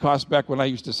 that's what they cost back when I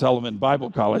used to sell them in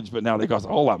Bible college, but now they cost a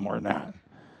whole lot more than that.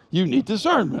 You need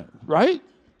discernment, right?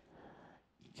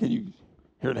 Can you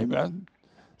hear an amen?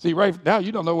 See, right now,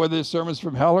 you don't know whether this sermon's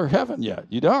from hell or heaven yet.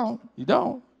 You don't.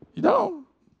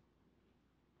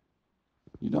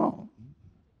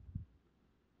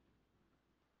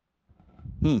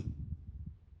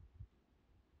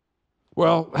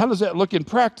 Well, how does that look in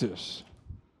practice?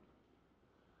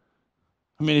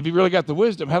 I mean, if you really got the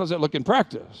wisdom, how does that look in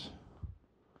practice?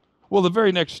 Well, the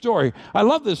very next story. I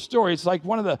love this story. It's like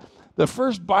one of the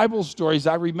first Bible stories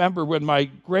I remember when my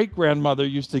great-grandmother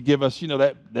used to give us,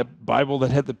 that Bible that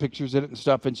had the pictures in it and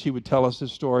stuff, and she would tell us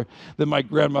this story. Then my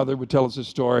grandmother would tell us this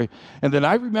story. And then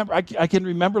I can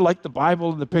remember like the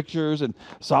Bible and the pictures, and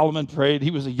Solomon prayed.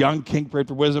 He was a young king, prayed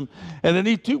for wisdom. And then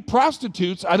these two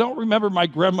prostitutes, I don't remember my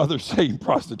grandmother saying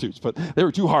prostitutes, but they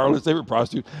were two harlots. They were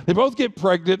prostitutes. They both get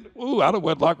pregnant. Ooh, out of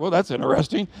wedlock. Well, that's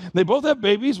interesting. They both have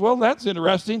babies. Well, that's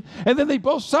interesting. And then they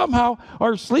both somehow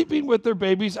are sleeping with their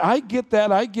babies. I get that.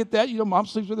 Mom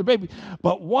sleeps with her baby.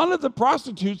 But one of the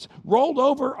prostitutes rolled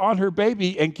over on her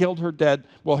baby and killed her dead.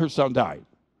 Well, her son died.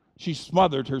 She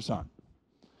smothered her son.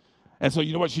 And so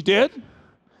you know what she did?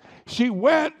 She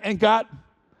went and got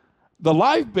the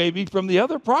live baby from the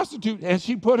other prostitute, and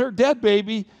she put her dead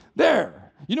baby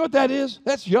there. You know what that is?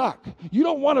 That's yuck. You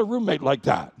don't want a roommate like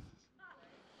that.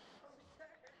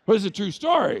 But it's a true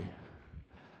story.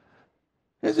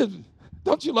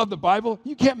 Don't you love the Bible?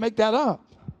 You can't make that up.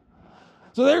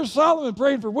 So there's Solomon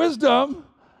praying for wisdom,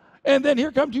 and then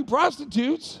here come two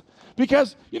prostitutes,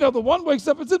 because, the one wakes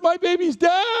up and says, my baby's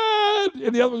dead,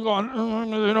 and the other one's going,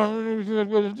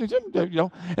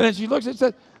 and then she looks and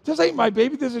says, this ain't my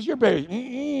baby, this is your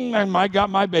baby, and I got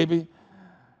my baby.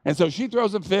 And so she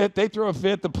throws a fit, they throw a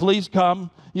fit, the police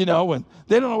come, and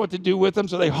they don't know what to do with them,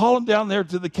 so they haul him down there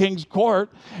to the king's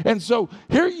court. And so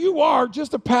here you are,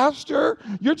 just a pastor,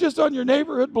 you're just on your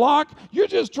neighborhood block, you're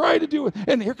just trying to do it,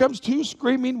 and here comes two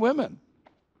screaming women.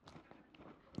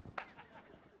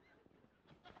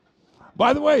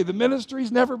 By the way, the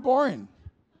ministry's never boring.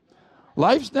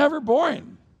 Life's never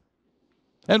boring.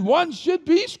 And one should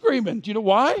be screaming. Do you know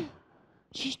why?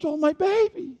 She stole my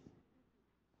baby.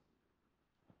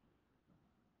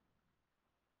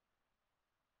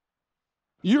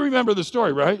 You remember the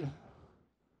story, right?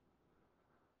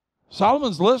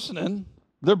 Solomon's listening.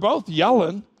 They're both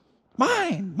yelling,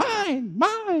 mine, mine,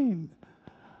 mine.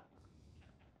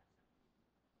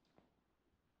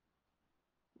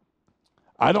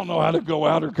 I don't know how to go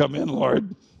out or come in,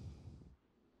 Lord,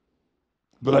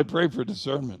 but I pray for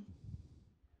discernment.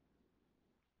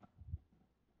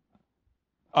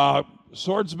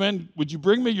 Swordsman, would you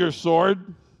bring me your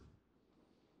sword?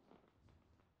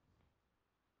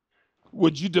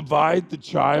 Would you divide the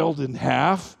child in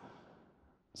half?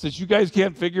 Since you guys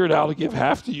can't figure it out, I'll give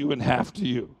half to you and half to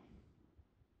you.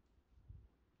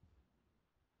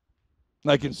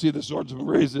 And I can see the swordsman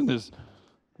raising his,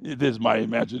 it is my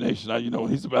imagination. When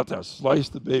he's about to slice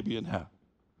the baby in half.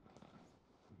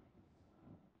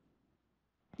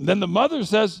 And then the mother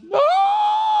says, no!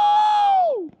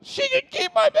 She can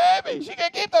keep my baby! She can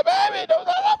keep the baby! No, no,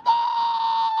 no, no!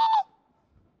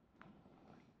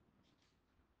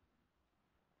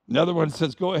 Another one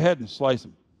says, go ahead and slice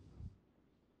him.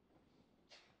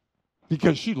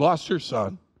 Because she lost her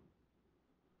son.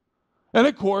 And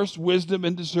of course, wisdom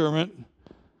and discernment.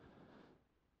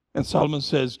 And Solomon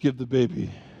says, give the baby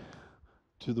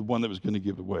to the one that was going to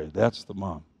give it away. That's the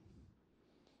mom.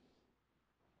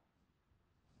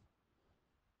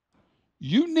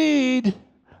 You need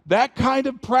that kind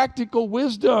of practical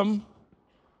wisdom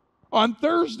on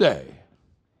Thursday.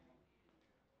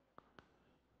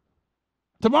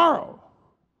 Tomorrow.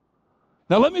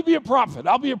 Now let me be a prophet.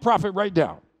 I'll be a prophet right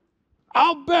now.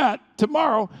 I'll bet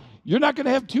tomorrow you're not going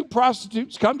to have two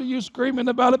prostitutes come to you screaming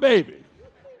about a baby.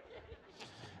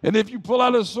 And if you pull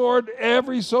out a sword,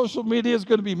 every social media is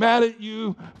going to be mad at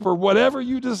you for whatever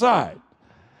you decide.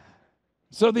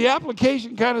 So the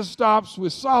application kind of stops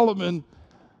with Solomon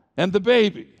and the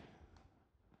baby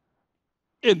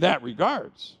in that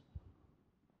regards.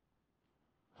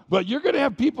 But you're going to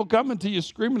have people coming to you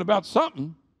screaming about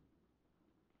something.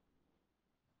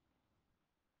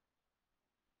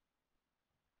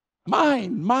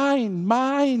 Mine, mine,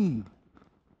 mine.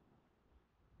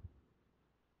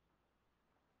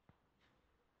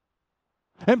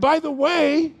 And by the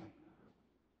way,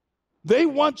 they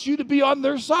want you to be on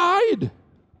their side.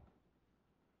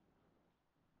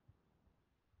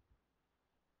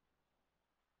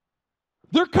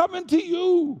 They're coming to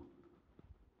you.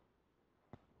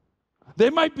 They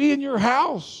might be in your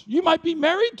house. You might be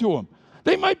married to them.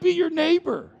 They might be your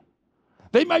neighbor.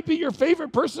 They might be your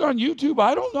favorite person on YouTube.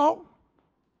 I don't know.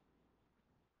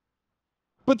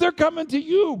 But they're coming to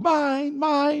you. Mine,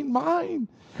 mine, mine.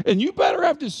 And you better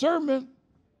have discernment.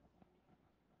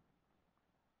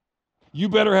 You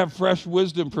better have fresh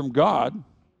wisdom from God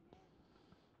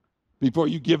before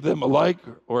you give them a like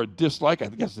or a dislike. I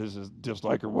guess this is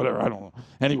dislike or whatever. I don't know.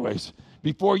 Anyways,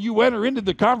 before you enter into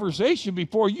the conversation,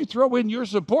 before you throw in your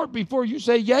support, before you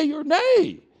say yay or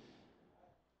nay,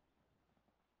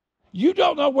 you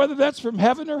don't know whether that's from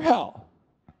heaven or hell.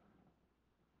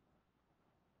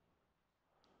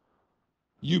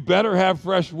 You better have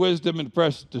fresh wisdom and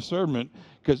fresh discernment,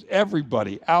 because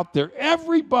everybody out there,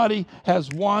 everybody has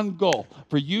one goal: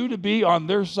 for you to be on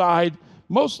their side,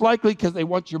 most likely because they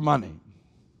want your money.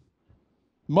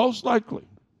 Most likely.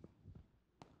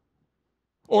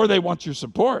 Or they want your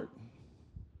support.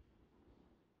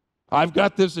 I've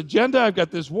got this agenda, I've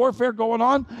got this warfare going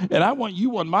on, and I want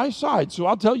you on my side. So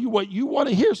I'll tell you what you want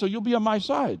to hear, so you'll be on my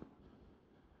side.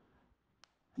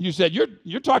 You said,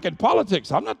 you're talking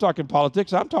politics. I'm not talking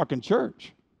politics, I'm talking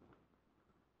church.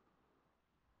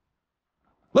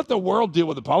 Let the world deal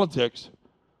with the politics.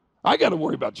 I got to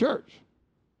worry about church.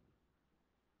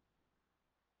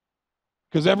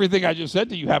 Because everything I just said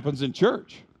to you happens in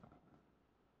church.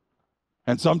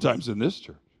 And sometimes in this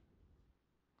church.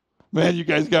 Man, you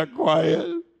guys got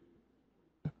quiet.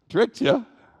 Tricked you.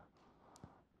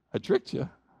 I tricked you.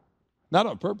 Not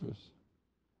on purpose.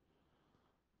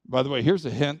 By the way, here's a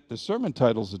hint. The sermon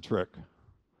title's a trick.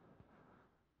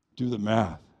 Do the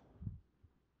math.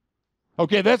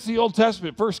 Okay, that's the Old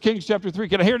Testament, 1 Kings chapter 3.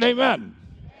 Can I hear an amen?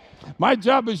 My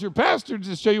job as your pastor is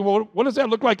to show you, well, what does that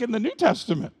look like in the New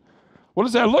Testament? What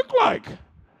does that look like?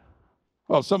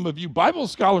 Well, some of you Bible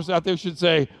scholars out there should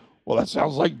say, well, that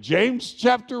sounds like James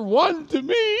chapter 1 to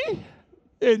me.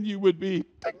 And you would be,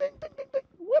 ding, ding, ding, ding, ding,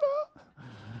 what up?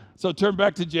 So turn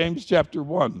back to James chapter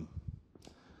 1.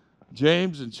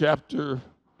 James in chapter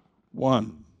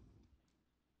 1.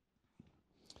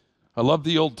 I love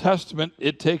the Old Testament.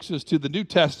 It takes us to the New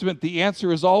Testament. The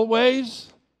answer is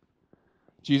always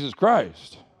Jesus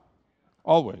Christ.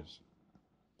 Always.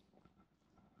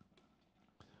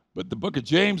 But the book of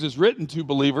James is written to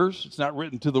believers. It's not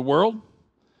written to the world.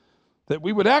 That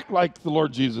we would act like the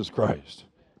Lord Jesus Christ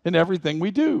in everything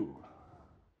we do.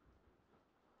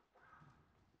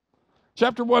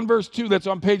 Chapter 1, verse 2, that's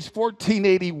on page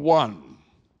 1481.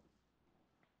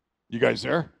 You guys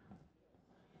there?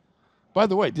 By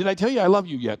the way, did I tell you I love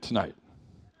you yet tonight?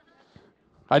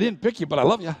 I didn't pick you, but I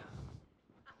love you.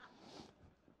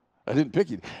 I didn't pick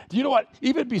you. Do you know what?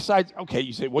 Even besides, okay,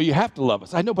 you say, well, you have to love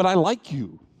us. I know, but I like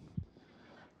you.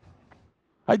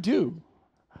 I do.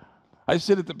 I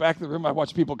sit at the back of the room. I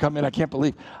watch people come in. I can't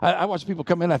believe. I watch people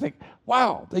come in. I think,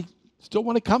 wow, they still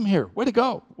want to come here. Way to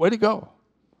go. Way to go.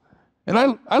 And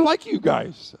I like you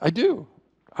guys. I do.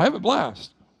 I have a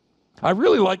blast. I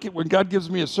really like it when God gives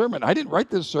me a sermon. I didn't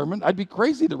write this sermon. I'd be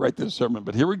crazy to write this sermon,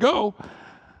 but here we go.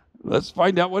 Let's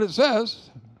find out what it says.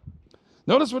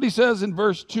 Notice what he says in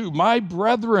verse 2. My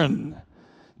brethren,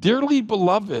 dearly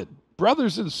beloved,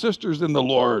 brothers and sisters in the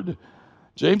Lord.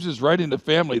 James is writing to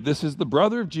family. This is the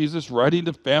brother of Jesus writing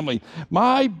to family.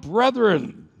 My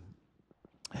brethren,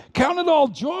 count it all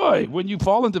joy when you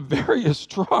fall into various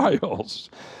trials,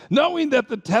 knowing that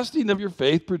the testing of your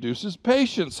faith produces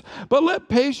patience. But let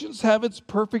patience have its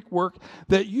perfect work,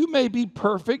 that you may be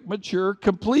perfect, mature,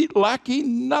 complete,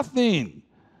 lacking nothing.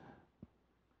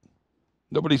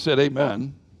 Nobody said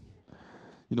amen.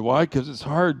 You know why? Because it's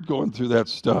hard going through that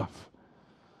stuff.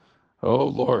 Oh,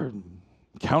 Lord,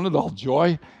 count it all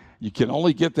joy. You can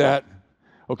only get that.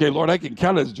 Okay, Lord, I can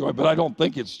count it as joy, but I don't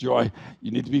think it's joy.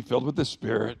 You need to be filled with the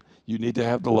Spirit. You need to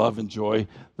have the love and joy,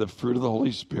 the fruit of the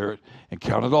Holy Spirit, and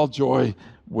count it all joy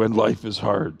when life is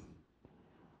hard.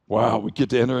 Wow, we get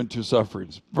to enter into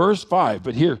sufferings. Verse 5,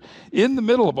 but here, in the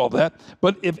middle of all that,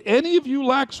 but if any of you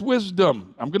lacks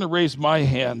wisdom, I'm going to raise my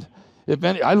hand. If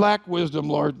any, I lack wisdom,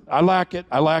 Lord. I lack it,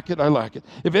 I lack it, I lack it.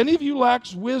 If any of you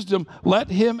lacks wisdom, let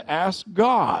him ask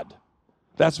God.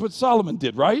 That's what Solomon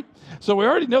did, right? So we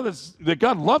already know that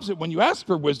God loves it when you ask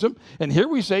for wisdom. And here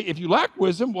we say, if you lack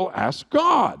wisdom, well, ask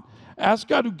God. Ask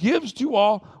God who gives to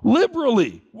all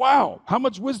liberally. Wow, how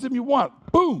much wisdom you want.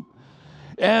 Boom.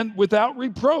 and without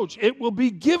reproach. It will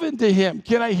be given to him.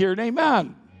 Can I hear an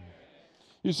amen?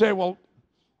 You say, well,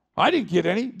 I didn't get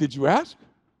any. Did you ask?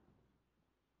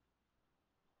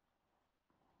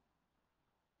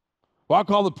 Well, I'll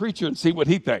call the preacher and see what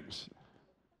he thinks.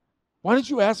 Why don't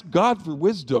you ask God for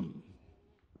wisdom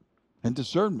and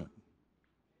discernment?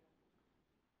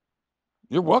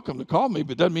 You're welcome to call me,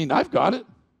 but it doesn't mean I've got it.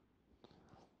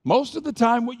 Most of the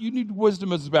time, what you need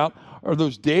wisdom is about are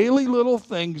those daily little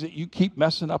things that you keep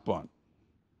messing up on.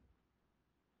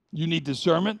 You need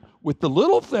discernment with the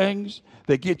little things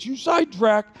that get you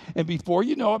sidetracked, and before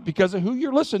you know it, because of who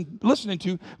you're listening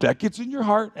to, that gets in your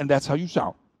heart, and that's how you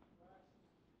sound.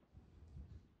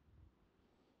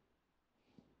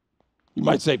 You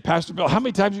might say, Pastor Bill, how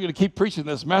many times are you going to keep preaching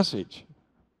this message?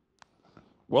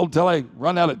 Well, until I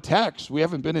run out of text. We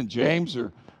haven't been in James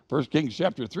or 1 Kings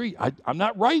chapter 3. I'm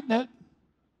not writing it.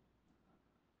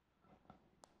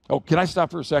 Oh, can I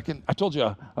stop for a second? I told you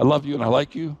I love you and I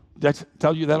like you. Did I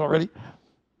tell you that already?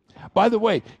 By the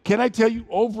way, can I tell you,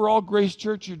 overall, Grace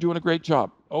Church, you're doing a great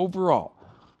job. Overall.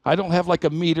 I don't have like a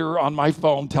meter on my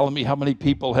phone telling me how many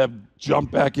people have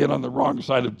jumped back in on the wrong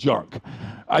side of junk.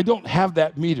 I don't have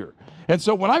that meter. And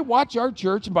so when I watch our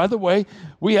church, and by the way,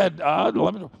 we had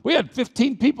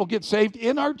 15 people get saved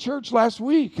in our church last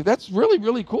week. That's really,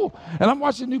 really cool. And I'm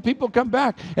watching new people come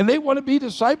back, and they want to be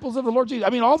disciples of the Lord Jesus. I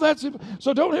mean, all that's,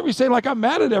 so don't ever say like I'm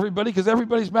mad at everybody because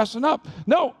everybody's messing up.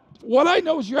 No, what I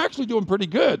know is you're actually doing pretty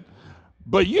good.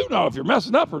 But you know if you're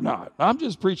messing up or not. I'm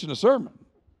just preaching a sermon,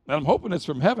 and I'm hoping it's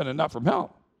from heaven and not from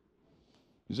hell.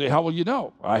 You say, how will you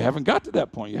know? I haven't got to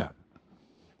that point yet.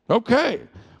 Okay.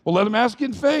 Well, let him ask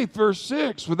in faith, verse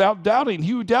 6, without doubting.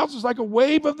 He who doubts is like a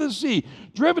wave of the sea,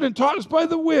 driven and tossed by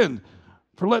the wind.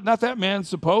 For let not that man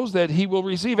suppose that he will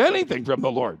receive anything from the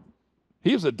Lord.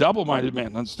 He is a double-minded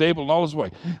man, unstable in all his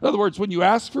way. In other words, when you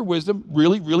ask for wisdom,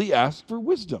 really, really ask for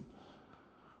wisdom.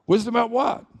 Wisdom about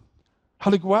what?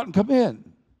 How to go out and come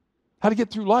in. How to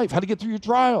get through life. How to get through your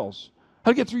trials.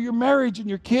 How to get through your marriage and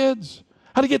your kids.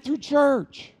 How to get through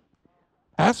church.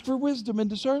 Ask for wisdom and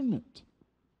discernment.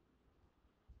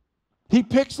 He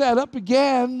picks that up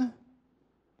again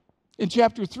in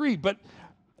chapter 3. But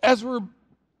as we're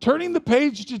turning the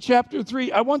page to chapter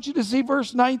 3, I want you to see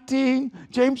verse 19,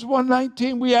 James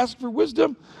 1:19. We ask for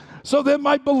wisdom. So then,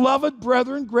 my beloved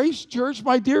brethren, Grace Church,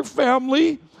 my dear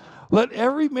family, let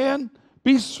every man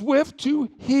be swift to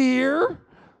hear,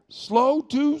 slow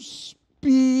to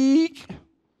speak,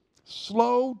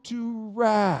 slow to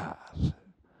wrath.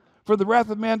 For the wrath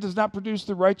of man does not produce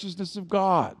the righteousness of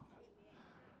God.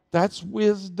 That's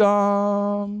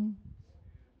wisdom.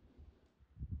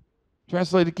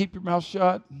 Translated, keep your mouth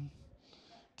shut.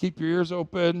 Keep your ears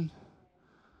open.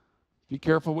 Be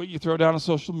careful what you throw down on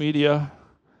social media.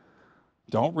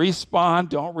 Don't respond.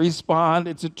 Don't respond.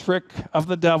 It's a trick of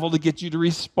the devil to get you to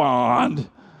respond.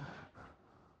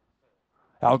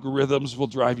 Algorithms will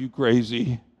drive you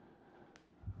crazy.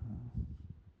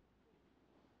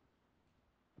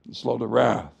 And slow to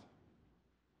wrath.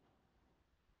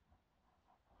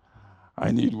 I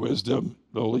need wisdom,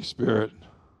 the Holy Spirit.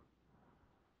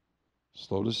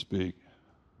 Slow to speak.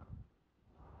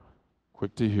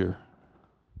 Quick to hear.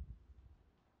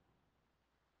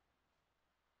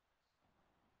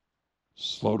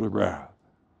 Slow to wrath.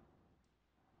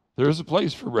 There is a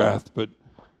place for wrath, but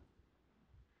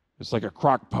it's like a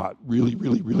crock pot. Really,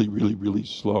 really, really, really, really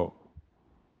slow.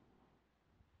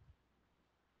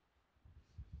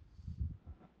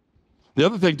 The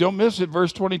other thing, don't miss it,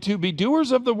 verse 22, be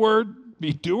doers of the word.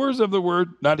 Be doers of the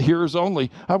word, not hearers only.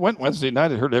 I went Wednesday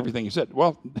night, I heard everything he said.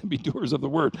 Well, be doers of the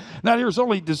word, not hearers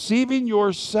only, deceiving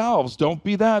yourselves. Don't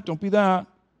be that, don't be that.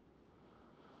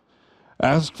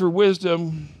 Ask for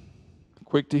wisdom,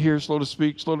 quick to hear, slow to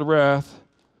speak, slow to wrath.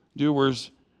 Doers,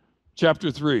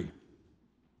 chapter 3.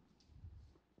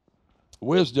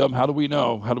 Wisdom, how do we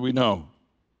know? How do we know?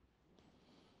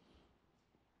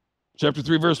 Chapter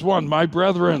 3, verse 1, my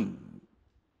brethren.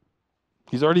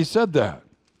 He's already said that.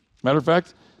 Matter of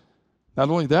fact,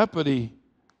 not only that, but he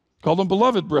called them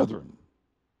beloved brethren.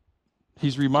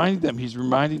 He's reminding them, he's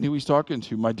reminding who he's talking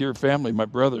to, my dear family, my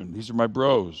brethren. These are my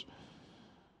bros,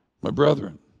 my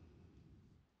brethren.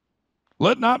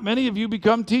 Let not many of you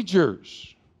become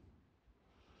teachers,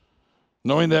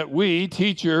 knowing that we,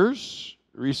 teachers,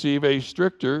 receive a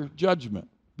stricter judgment.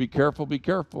 Be careful, be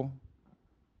careful.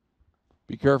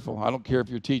 Be careful. I don't care if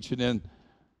you're teaching in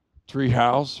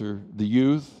Treehouse or the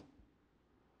youth.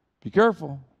 Be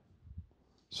careful.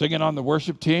 Singing on the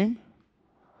worship team.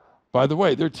 By the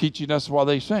way, they're teaching us while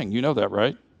they sing. You know that,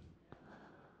 right?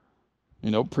 You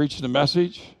know, preaching the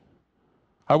message.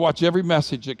 I watch every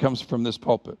message that comes from this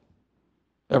pulpit.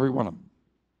 Every one of them.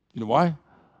 You know why?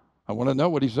 I want to know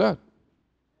what he said.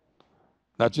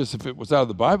 Not just if it was out of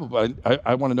the Bible, but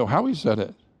I want to know how he said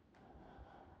it.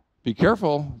 Be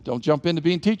careful. Don't jump into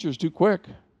being teachers too quick.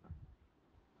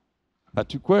 Not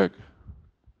too quick.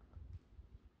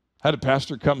 Had a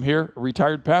pastor come here, a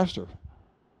retired pastor.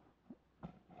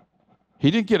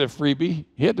 He didn't get a freebie.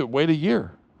 He had to wait a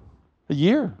year. A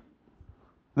year. And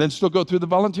then still go through the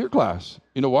volunteer class.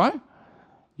 You know why?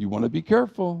 You want to be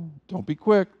careful. Don't be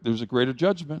quick. There's a greater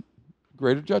judgment.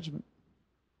 Greater judgment.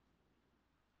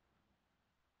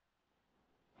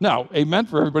 Now, amen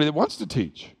for everybody that wants to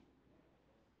teach.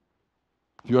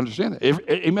 If you understand that.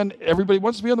 Amen. Everybody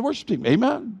wants to be on the worship team.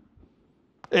 Amen.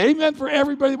 Amen for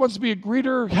everybody that wants to be a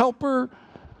greeter, helper,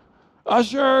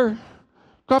 usher,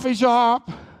 coffee shop.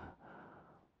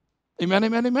 Amen,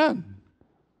 amen, amen.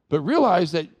 But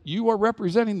realize that you are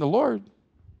representing the Lord.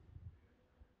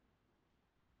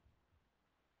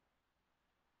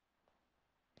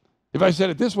 If I said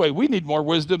it this way, we need more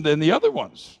wisdom than the other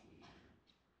ones.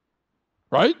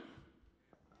 Right?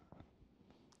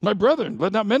 My brethren,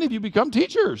 let not many of you become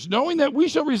teachers, knowing that we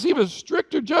shall receive a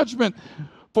stricter judgment,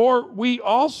 for we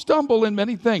all stumble in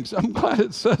many things. I'm glad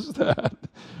it says that.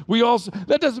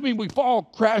 That doesn't mean we fall,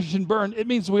 crash, and burn. It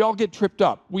means we all get tripped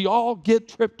up. We all get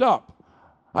tripped up.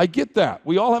 I get that.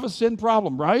 We all have a sin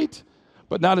problem, right?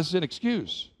 But not a sin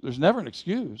excuse. There's never an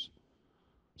excuse.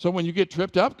 So when you get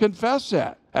tripped up, confess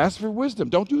that. Ask for wisdom.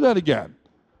 Don't do that again.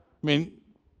 I mean,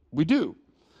 we do.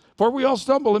 For we all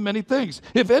stumble in many things.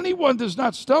 If anyone does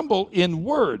not stumble in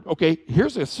word, okay,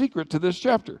 here's a secret to this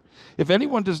chapter. If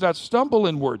anyone does not stumble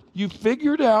in word, you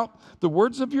figured out the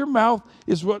words of your mouth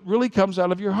is what really comes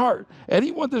out of your heart.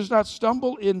 Anyone does not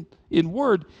stumble in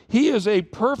word, he is a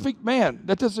perfect man.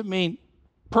 That doesn't mean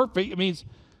perfect. It means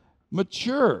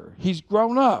mature. He's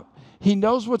grown up. He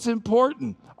knows what's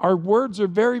important. Our words are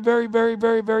very, very, very,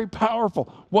 very, very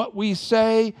powerful. What we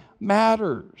say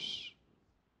matters.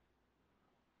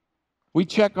 We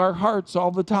check our hearts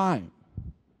all the time.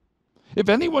 If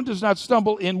anyone does not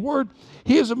stumble in word,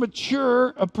 he is a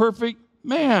mature, a perfect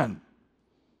man,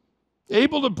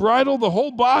 able to bridle the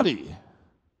whole body.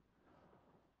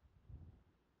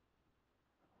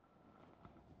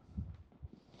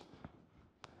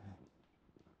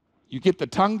 You get the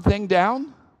tongue thing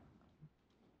down?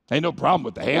 Ain't no problem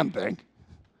with the hand thing.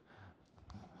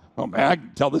 Oh man, I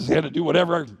can tell this hand to do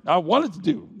whatever I want it to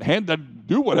do. The hand doesn't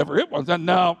do whatever it wants.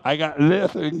 No, I got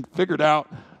this thing figured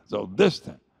out. So this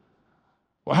thing.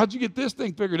 Well, how'd you get this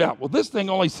thing figured out? Well, this thing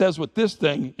only says what this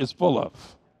thing is full of.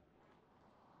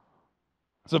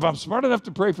 So if I'm smart enough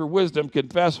to pray for wisdom,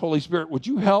 confess, Holy Spirit, would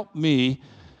you help me?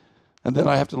 And then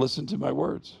I have to listen to my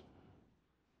words.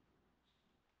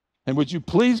 And would you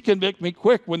please convict me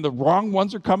quick when the wrong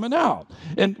ones are coming out?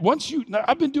 And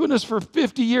I've been doing this for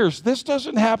 50 years. This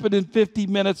doesn't happen in 50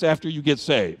 minutes after you get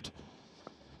saved.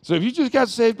 So if you just got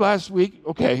saved last week,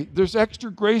 okay, there's extra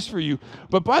grace for you.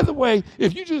 But by the way,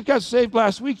 if you just got saved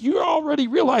last week, you're already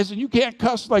realizing you can't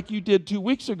cuss like you did 2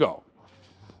 weeks ago.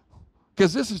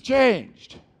 Because this has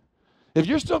changed. If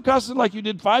you're still cussing like you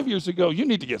did 5 years ago, you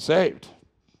need to get saved.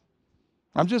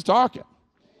 I'm just talking.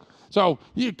 So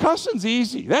cussing's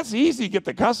easy. That's easy to get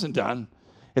the cussing done.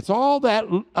 It's all that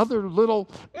other little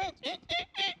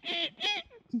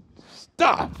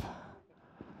stuff.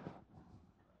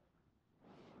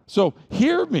 So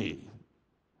hear me.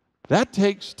 That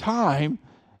takes time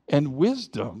and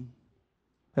wisdom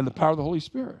and the power of the Holy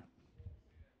Spirit.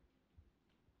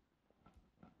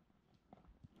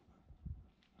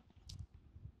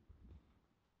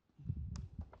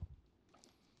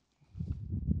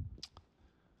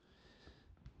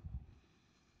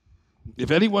 If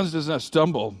anyone does not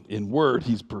stumble in word,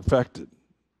 he's perfected.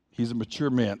 He's a mature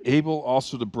man, able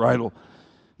also to bridle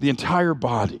the entire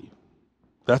body.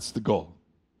 That's the goal.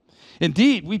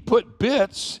 Indeed, we put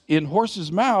bits in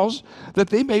horses' mouths that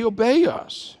they may obey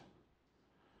us.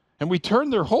 And we turn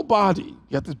their whole body.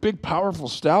 You got this big, powerful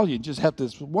stallion, just have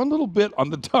this one little bit on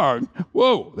the tongue.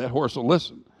 Whoa, that horse will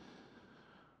listen.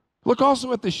 Look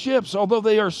also at the ships. Although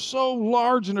they are so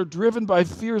large and are driven by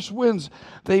fierce winds,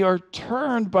 they are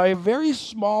turned by a very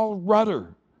small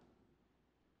rudder,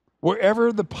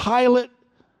 wherever the pilot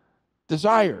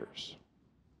desires.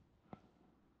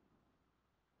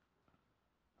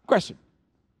 Question.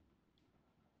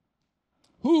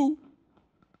 Who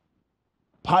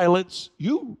pilots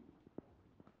you?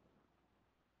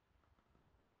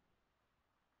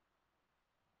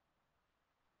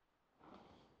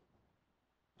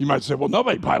 You might say, well,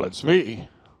 nobody pilots me.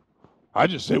 I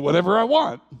just say whatever I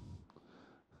want.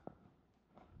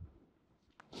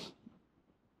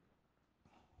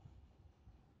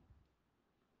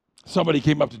 Somebody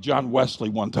came up to John Wesley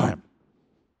one time.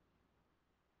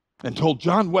 and told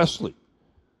John Wesley,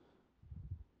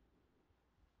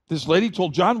 this lady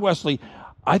told John Wesley,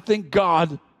 I think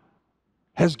God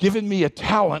has given me a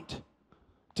talent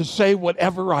to say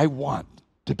whatever I want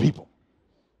to people.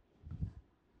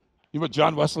 You know what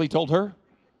John Wesley told her?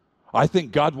 I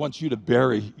think God wants you to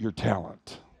bury your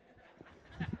talent.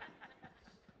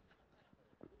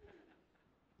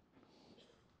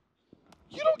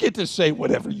 You don't get to say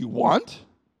whatever you want.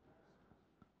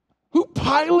 Who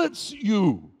pilots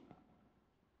you?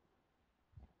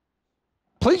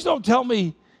 Please don't tell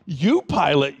me you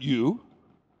pilot you.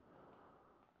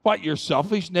 What, your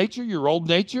selfish nature, your old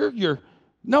nature?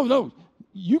 No.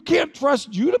 You can't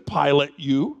trust you to pilot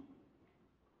you.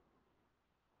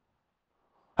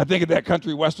 I think of that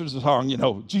country western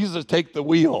song, Jesus, take the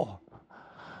wheel.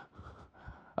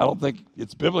 I don't think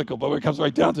it's biblical, but when it comes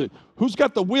right down to it, who's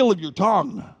got the wheel of your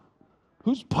tongue?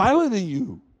 Who's piloting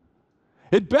you?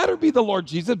 It better be the Lord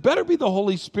Jesus. It better be the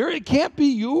Holy Spirit. It can't be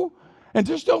you. And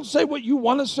just don't say what you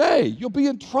want to say. You'll be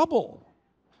in trouble.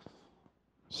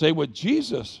 Say what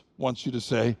Jesus wants you to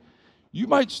say. You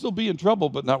might still be in trouble,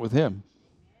 but not with him.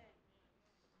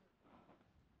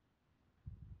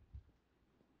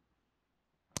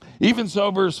 Even so,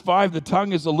 verse 5, the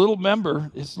tongue is a little member.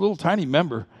 It's a little tiny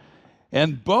member.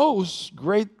 And boasts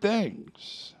great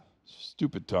things.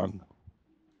 Stupid tongue.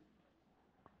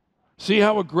 See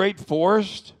how a great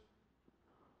forest,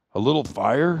 a little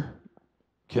fire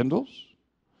kindles?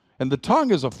 And the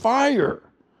tongue is a fire,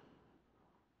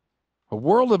 a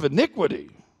world of iniquity.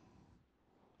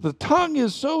 The tongue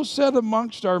is so set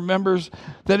amongst our members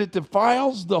that it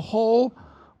defiles the whole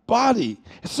body.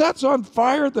 It sets on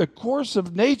fire the course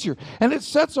of nature, and it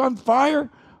sets on fire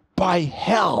by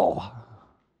hell.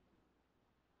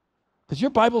 Does your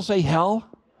Bible say hell?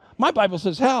 My Bible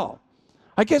says hell.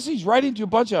 I guess he's writing to a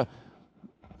bunch of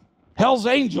hell's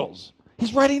angels.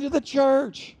 He's writing to the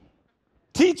church.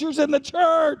 Teachers in the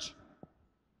church.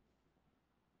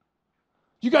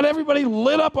 You got everybody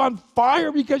lit up on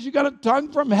fire because you got a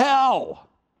tongue from hell.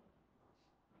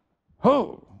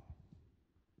 Oh.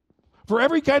 For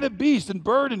every kind of beast and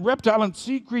bird and reptile and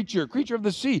sea creature of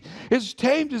the sea has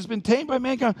been tamed by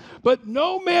mankind. But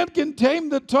no man can tame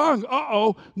the tongue.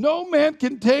 No man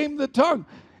can tame the tongue.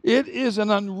 It is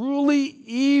an unruly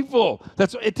evil.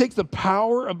 It takes the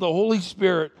power of the Holy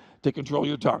Spirit to control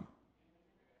your tongue.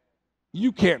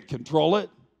 You can't control it.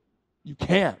 You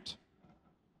can't.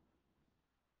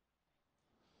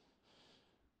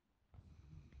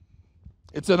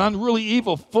 It's an unruly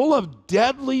evil full of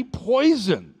deadly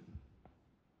poison.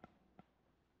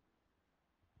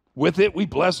 With it we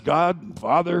bless God and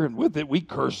Father, and with it we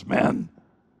curse men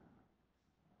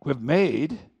who have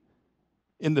made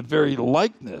in the very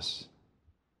likeness,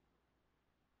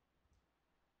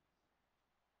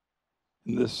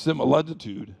 in the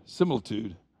similitude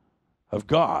of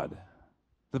God.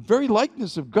 The very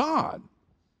likeness of God.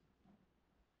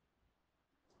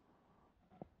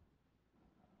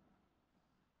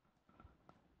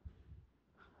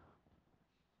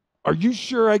 Are you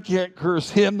sure I can't curse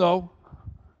him, though?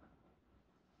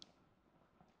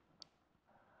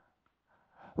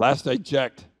 Last I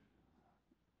checked,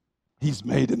 he's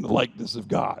made in the likeness of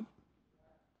God.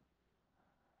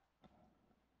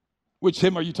 Which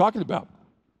him are you talking about?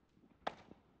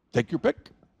 Take your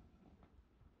pick.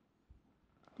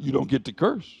 You don't get to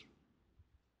curse.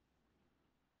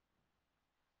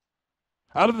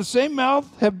 Out of the same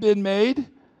mouth have been made,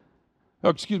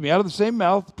 out of the same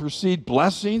mouth proceed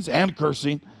blessings and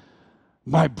cursing.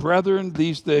 My brethren,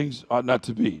 these things ought not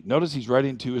to be. Notice he's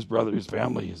writing to his brother, his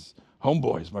family, his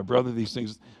homeboys. My brother, these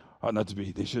things ought not to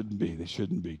be. They shouldn't be. They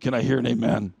shouldn't be. Can I hear an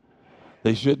amen?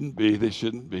 They shouldn't be. They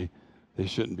shouldn't be. They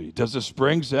shouldn't be. Does a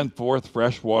spring send forth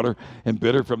fresh water and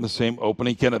bitter from the same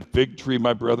opening? Can a fig tree,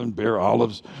 my brethren, bear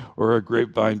olives, or a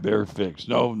grapevine bear figs?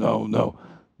 No.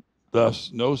 Thus,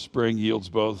 no spring yields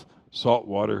both salt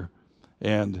water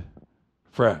and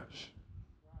fresh.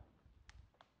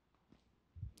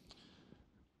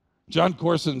 John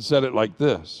Corson said it like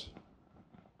this.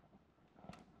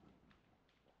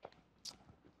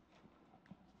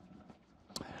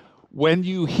 When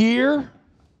you hear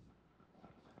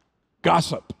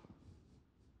gossip,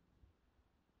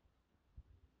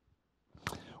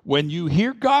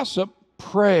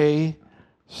 pray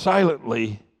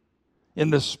silently in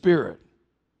the Spirit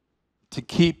to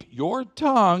keep your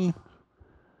tongue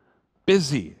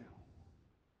busy,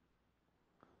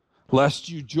 lest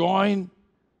you join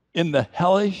in the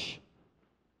hellish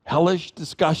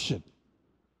discussion.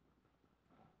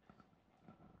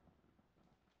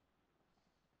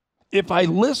 If I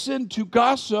listen to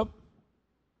gossip,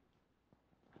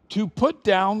 to put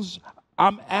downs,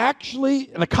 I'm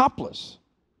actually an accomplice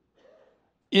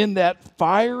in that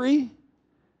fire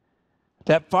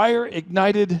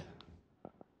ignited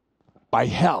by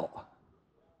hell.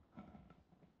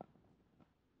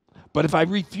 But if I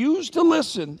refuse to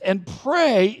listen and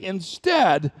pray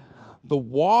instead, the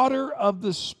water of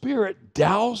the Spirit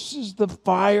douses the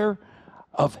fire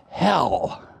of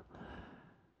hell,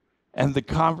 and the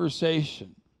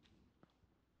conversation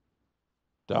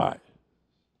dies.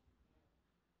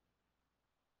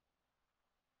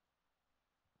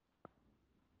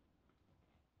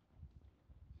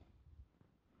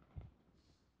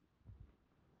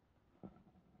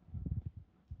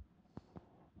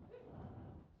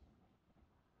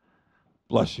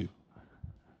 Bless you.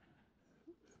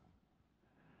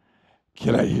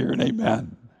 Can I hear an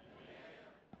amen?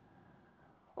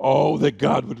 Oh, that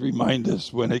God would remind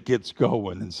us when it gets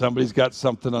going and somebody's got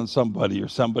something on somebody or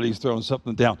somebody's throwing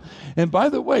something down. And by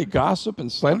the way, gossip and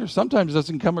slander sometimes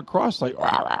doesn't come across like,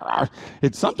 rah, rah, rah.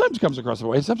 It sometimes comes across the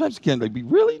way. Sometimes it can be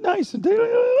really nice,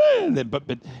 but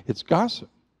it's gossip.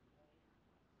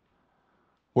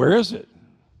 Where is it?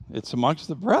 It's amongst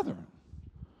the brethren.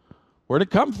 Where'd it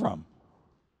come from?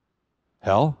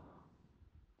 Hell?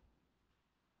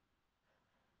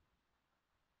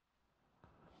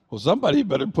 Well, somebody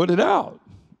better put it out.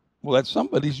 Well, that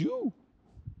somebody's you.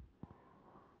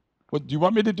 What do you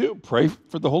want me to do? Pray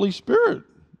for the Holy Spirit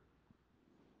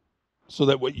so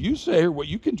that what you say or what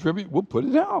you contribute, we'll put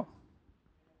it out.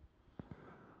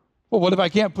 Well, what if I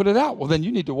can't put it out? Well, then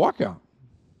you need to walk out.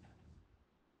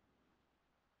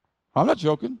 I'm not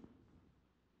joking.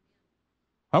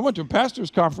 I went to a pastor's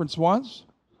conference once.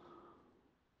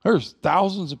 There's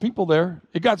thousands of people there.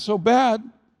 It got so bad.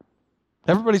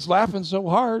 Everybody's laughing so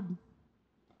hard.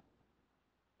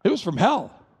 It was from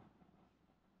hell.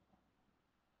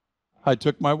 I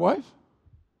took my wife.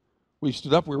 We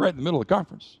stood up. We were right in the middle of the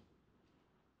conference.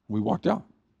 We walked out.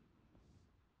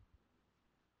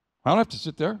 I don't have to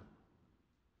sit there.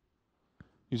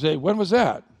 You say, when was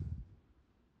that?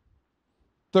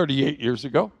 38 years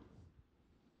ago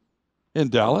in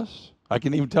Dallas. I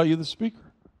can even tell you the speaker.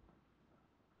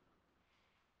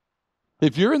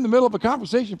 If you're in the middle of a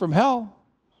conversation from hell,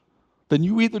 then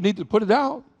you either need to put it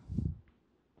out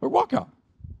or walk out.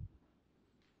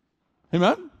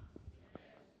 Amen?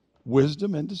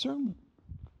 Wisdom and discernment.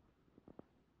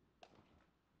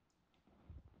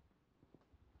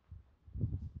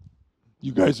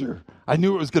 You guys are, I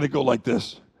knew it was going to go like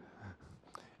this.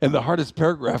 And the hardest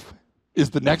paragraph is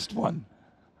the next one.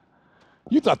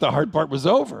 You thought the hard part was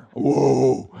over.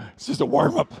 Whoa, it's just a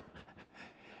warm-up.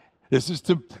 This is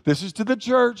to the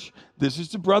church. This is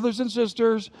to brothers and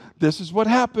sisters. This is what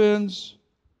happens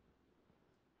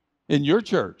in your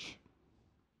church,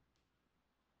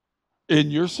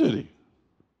 in your city,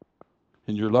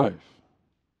 in your life.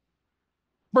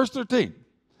 Verse 13.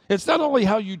 It's not only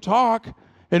how you talk,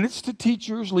 and it's to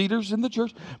teachers, leaders in the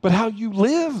church, but how you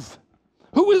live.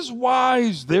 Who is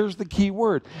wise? There's the key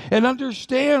word. And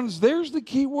understands? There's the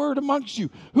key word amongst you.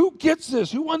 Who gets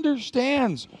this? Who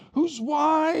understands? Who's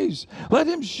wise? Let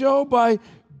him show by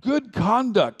good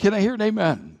conduct. Can I hear an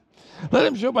amen? Let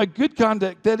him show by good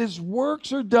conduct that his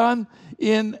works are done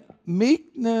in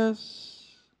meekness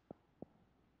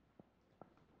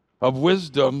of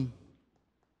wisdom.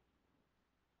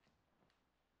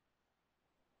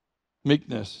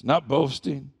 Meekness, not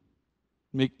boasting.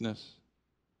 Meekness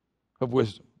of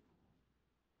wisdom.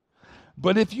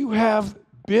 But if you have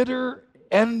bitter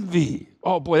envy,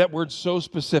 oh boy, that word's so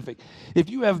specific. If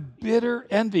you have bitter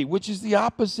envy, which is the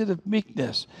opposite of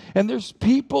meekness, and there's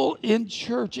people in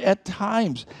church at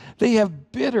times, they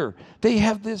have bitter, they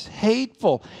have this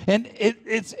hateful, and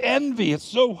it's envy, it's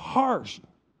so harsh.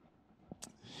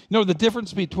 You know, the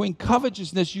difference between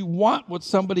covetousness, you want what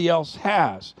somebody else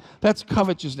has. That's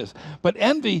covetousness. But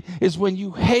envy is when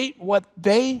you hate what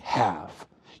they have.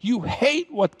 You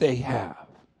hate what they have.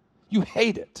 You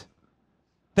hate it.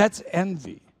 That's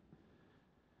envy.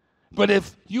 But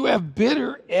if you have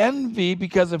bitter envy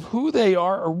because of who they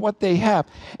are or what they have,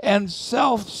 and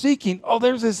self-seeking, oh,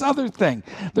 there's this other thing.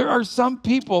 There are some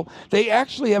people, they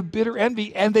actually have bitter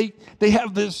envy, and they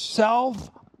have this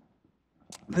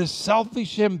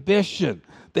selfish ambition.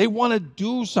 They want to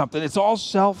do something. It's all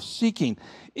self-seeking.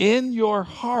 In your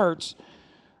hearts,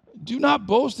 do not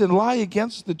boast and lie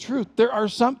against the truth. There are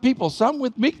some people, some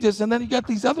with meekness, and then you got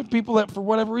these other people that for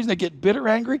whatever reason, they get bitter,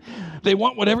 angry. They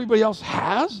want what everybody else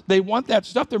has. They want that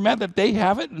stuff. They're mad that they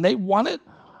have it and they want it.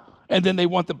 And then they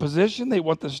want the position. They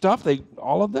want the stuff.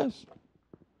 All of this.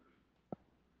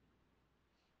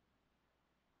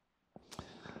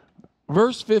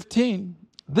 Verse 15,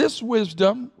 this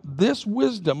wisdom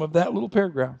of that little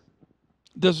paragraph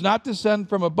does not descend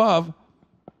from above,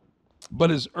 but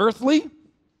is earthly,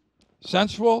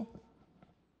 sensual,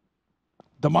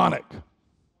 demonic.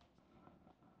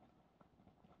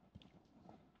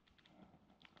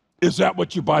 Is that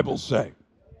what your Bibles say?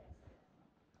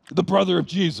 The brother of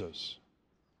Jesus,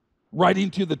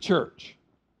 writing to the church.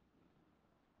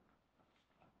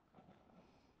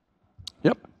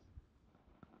 Yep.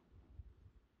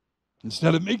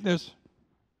 Instead of meekness,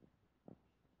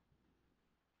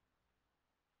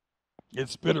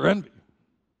 it's bitter envy.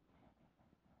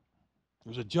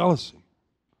 There's a jealousy.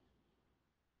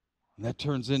 And that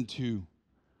turns into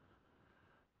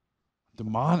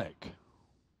demonic,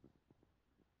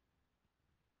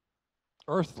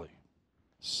 earthly,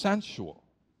 sensual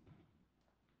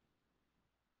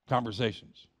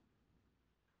conversations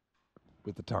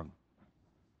with the tongue.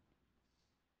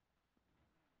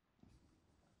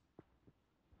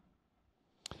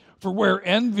 For where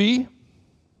envy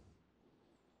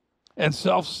and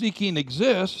self-seeking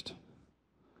exist,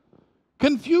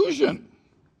 confusion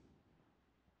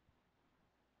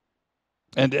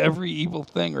and every evil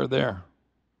thing are there.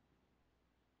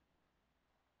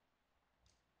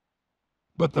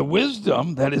 But the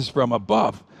wisdom that is from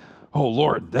above, oh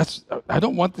Lord, I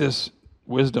don't want this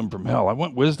wisdom from hell. I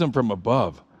want wisdom from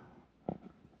above.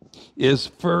 Is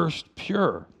first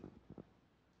pure.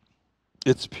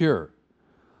 It's pure.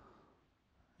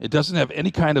 It doesn't have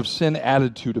any kind of sin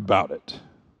attitude about it.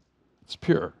 It's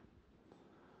pure.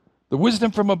 The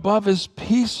wisdom from above is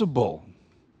peaceable.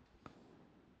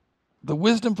 The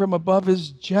wisdom from above is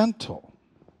gentle.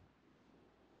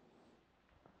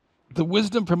 The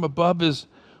wisdom from above is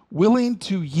willing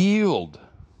to yield.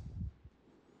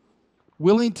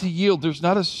 Willing to yield. There's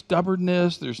not a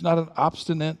stubbornness. There's not an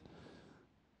obstinate.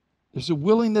 There's a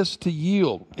willingness to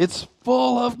yield. It's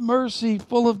full of mercy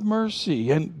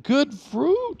and good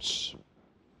fruits.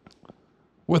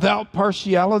 Without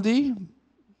partiality,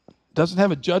 doesn't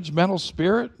have a judgmental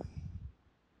spirit.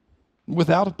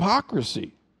 Without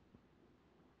hypocrisy.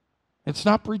 It's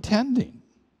not pretending.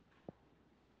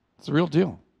 It's the real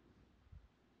deal.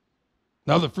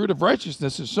 Now the fruit of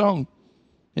righteousness is sown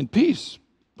in peace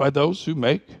by those who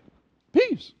make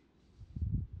peace.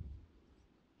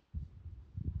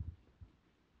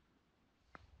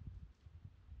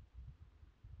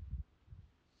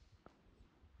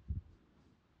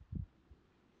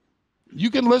 You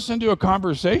can listen to a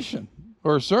conversation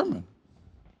or a sermon.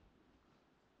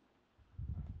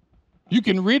 You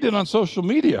can read it on social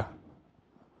media.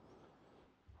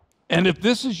 And if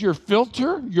this is your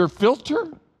filter,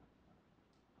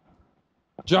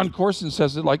 John Corson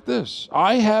says it like this: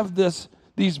 I have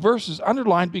these verses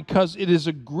underlined because it is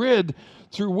a grid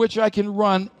through which I can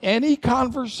run any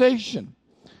conversation,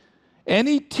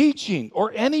 any teaching,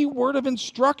 or any word of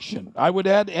instruction. I would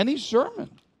add any sermon.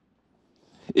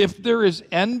 If there is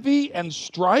envy and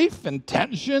strife and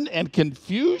tension and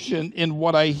confusion in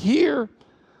what I hear,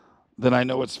 then I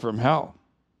know it's from hell.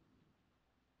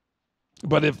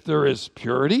 But if there is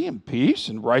purity and peace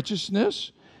and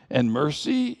righteousness and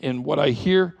mercy in what I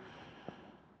hear,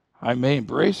 I may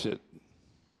embrace it,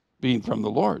 being from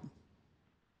the Lord.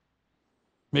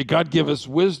 May God give us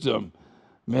wisdom.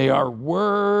 May our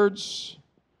words,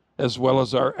 as well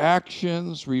as our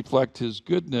actions, reflect His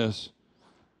goodness,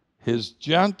 His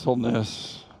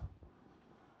gentleness,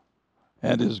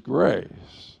 and His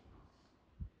grace.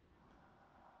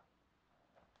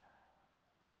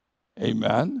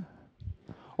 Amen.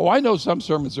 Oh, I know some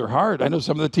sermons are hard. I know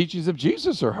some of the teachings of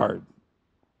Jesus are hard.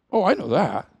 Oh, I know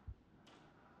that.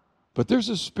 But there's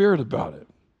a spirit about it.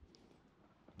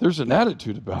 There's an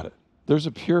attitude about it. There's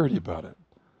a purity about it.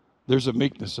 There's a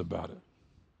meekness about it.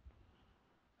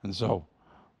 And so,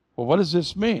 well, what does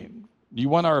this mean? Do you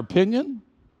want our opinion?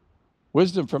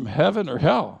 Wisdom from heaven or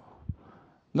hell?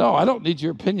 No, I don't need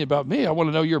your opinion about me. I want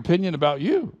to know your opinion about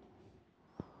you.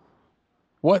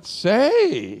 What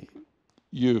say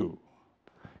you?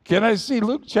 Can I see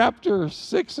Luke chapter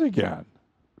 6 again?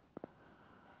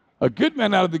 A good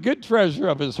man out of the good treasure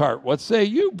of his heart, what say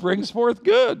you, brings forth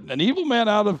good. An evil man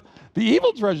out of the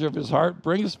evil treasure of his heart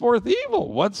brings forth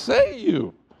evil. What say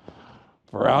you?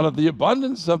 For out of the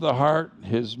abundance of the heart,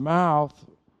 his mouth,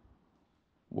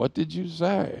 what did you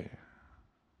say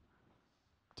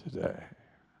today?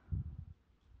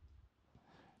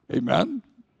 Amen?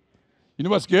 You know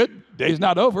what's good? Day's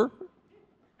not over.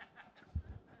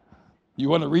 You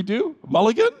want to redo?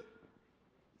 Mulligan?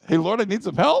 Hey, Lord, I need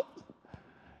some help.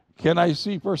 Can I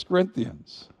see 1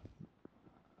 Corinthians?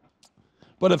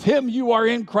 But of him you are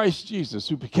in Christ Jesus,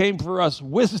 who became for us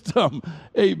wisdom,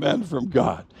 amen, from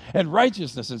God, and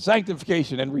righteousness and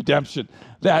sanctification and redemption,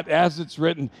 that as it's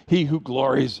written, he who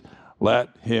glories, let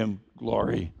him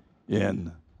glory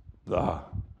in the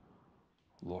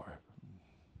Lord.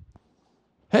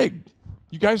 Hey,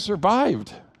 you guys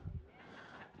survived.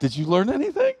 Did you learn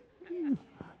anything?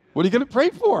 What are you going to pray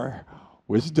for?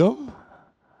 Wisdom,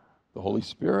 the Holy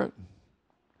Spirit.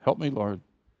 Help me, Lord.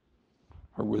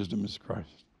 Our wisdom is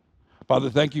Christ. Father,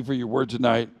 thank you for your word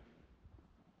tonight.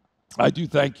 I do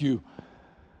thank you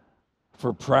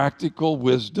for practical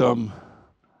wisdom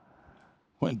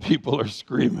when people are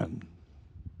screaming,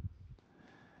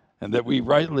 and that we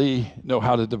rightly know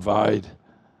how to divide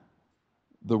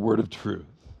the word of truth.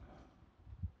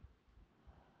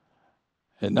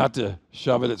 And not to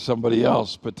shove it at somebody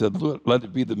else, but to let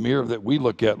it be the mirror that we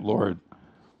look at, Lord.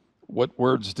 What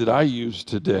words did I use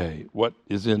today? What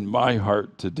is in my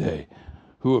heart today?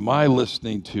 Who am I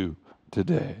listening to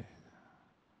today?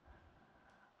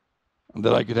 And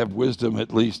that I could have wisdom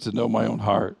at least to know my own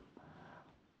heart.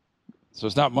 So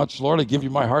it's not much, Lord, I give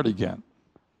you my heart again.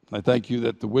 I thank you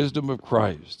that the wisdom of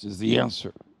Christ is the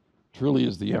answer, truly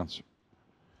is the answer.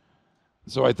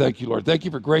 So I thank you, Lord. Thank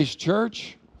you for Grace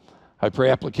Church. I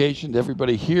pray application to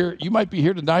everybody here. You might be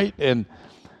here tonight and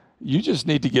you just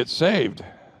need to get saved.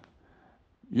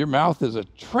 Your mouth is a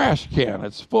trash can.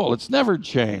 It's full. It's never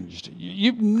changed.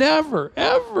 You've never,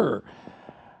 ever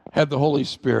had the Holy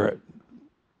Spirit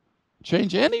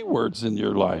change any words in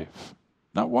your life.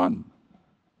 Not one.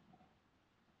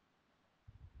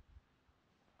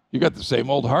 You got the same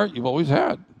old heart you've always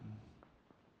had.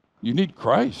 You need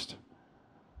Christ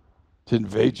to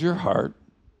invade your heart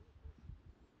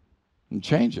and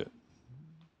change it.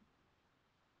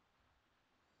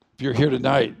 If you're here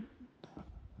tonight,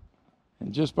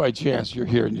 and just by chance you're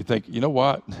here and you think, you know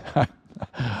what?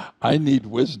 I need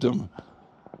wisdom,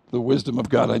 the wisdom of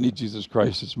God. I need Jesus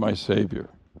Christ as my Savior.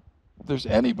 If there's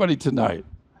anybody tonight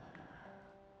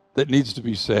that needs to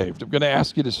be saved, I'm going to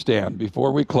ask you to stand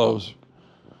before we close.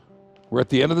 We're at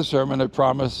the end of the sermon, I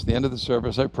promise. The end of the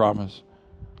service, I promise.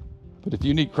 But if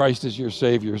you need Christ as your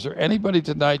Savior, is there anybody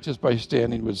tonight just by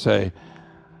standing would say,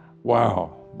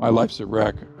 wow, my life's a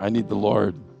wreck. I need the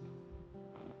Lord.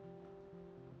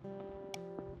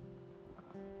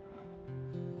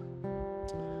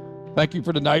 Thank you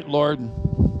for tonight, Lord.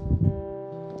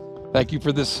 Thank you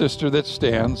for this sister that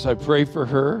stands. I pray for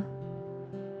her.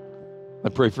 I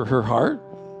pray for her heart,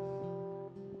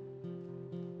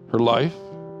 her life,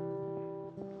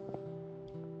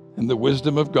 and the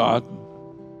wisdom of God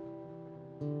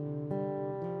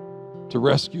to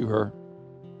rescue her.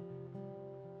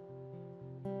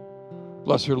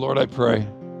 Bless her, Lord, I pray.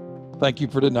 Thank you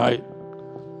for tonight.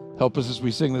 Help us as we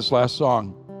sing this last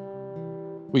song.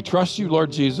 We trust you,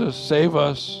 Lord Jesus. Save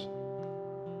us.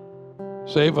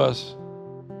 Save us.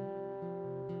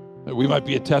 That we might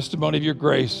be a testimony of your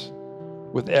grace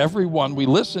with everyone we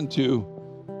listen to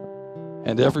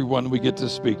and everyone we get to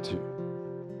speak to.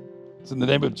 It's in the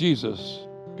name of Jesus,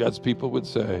 God's people would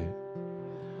say.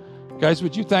 Guys,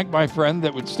 would you thank my friend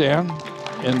that would stand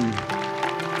and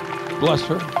bless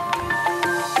her?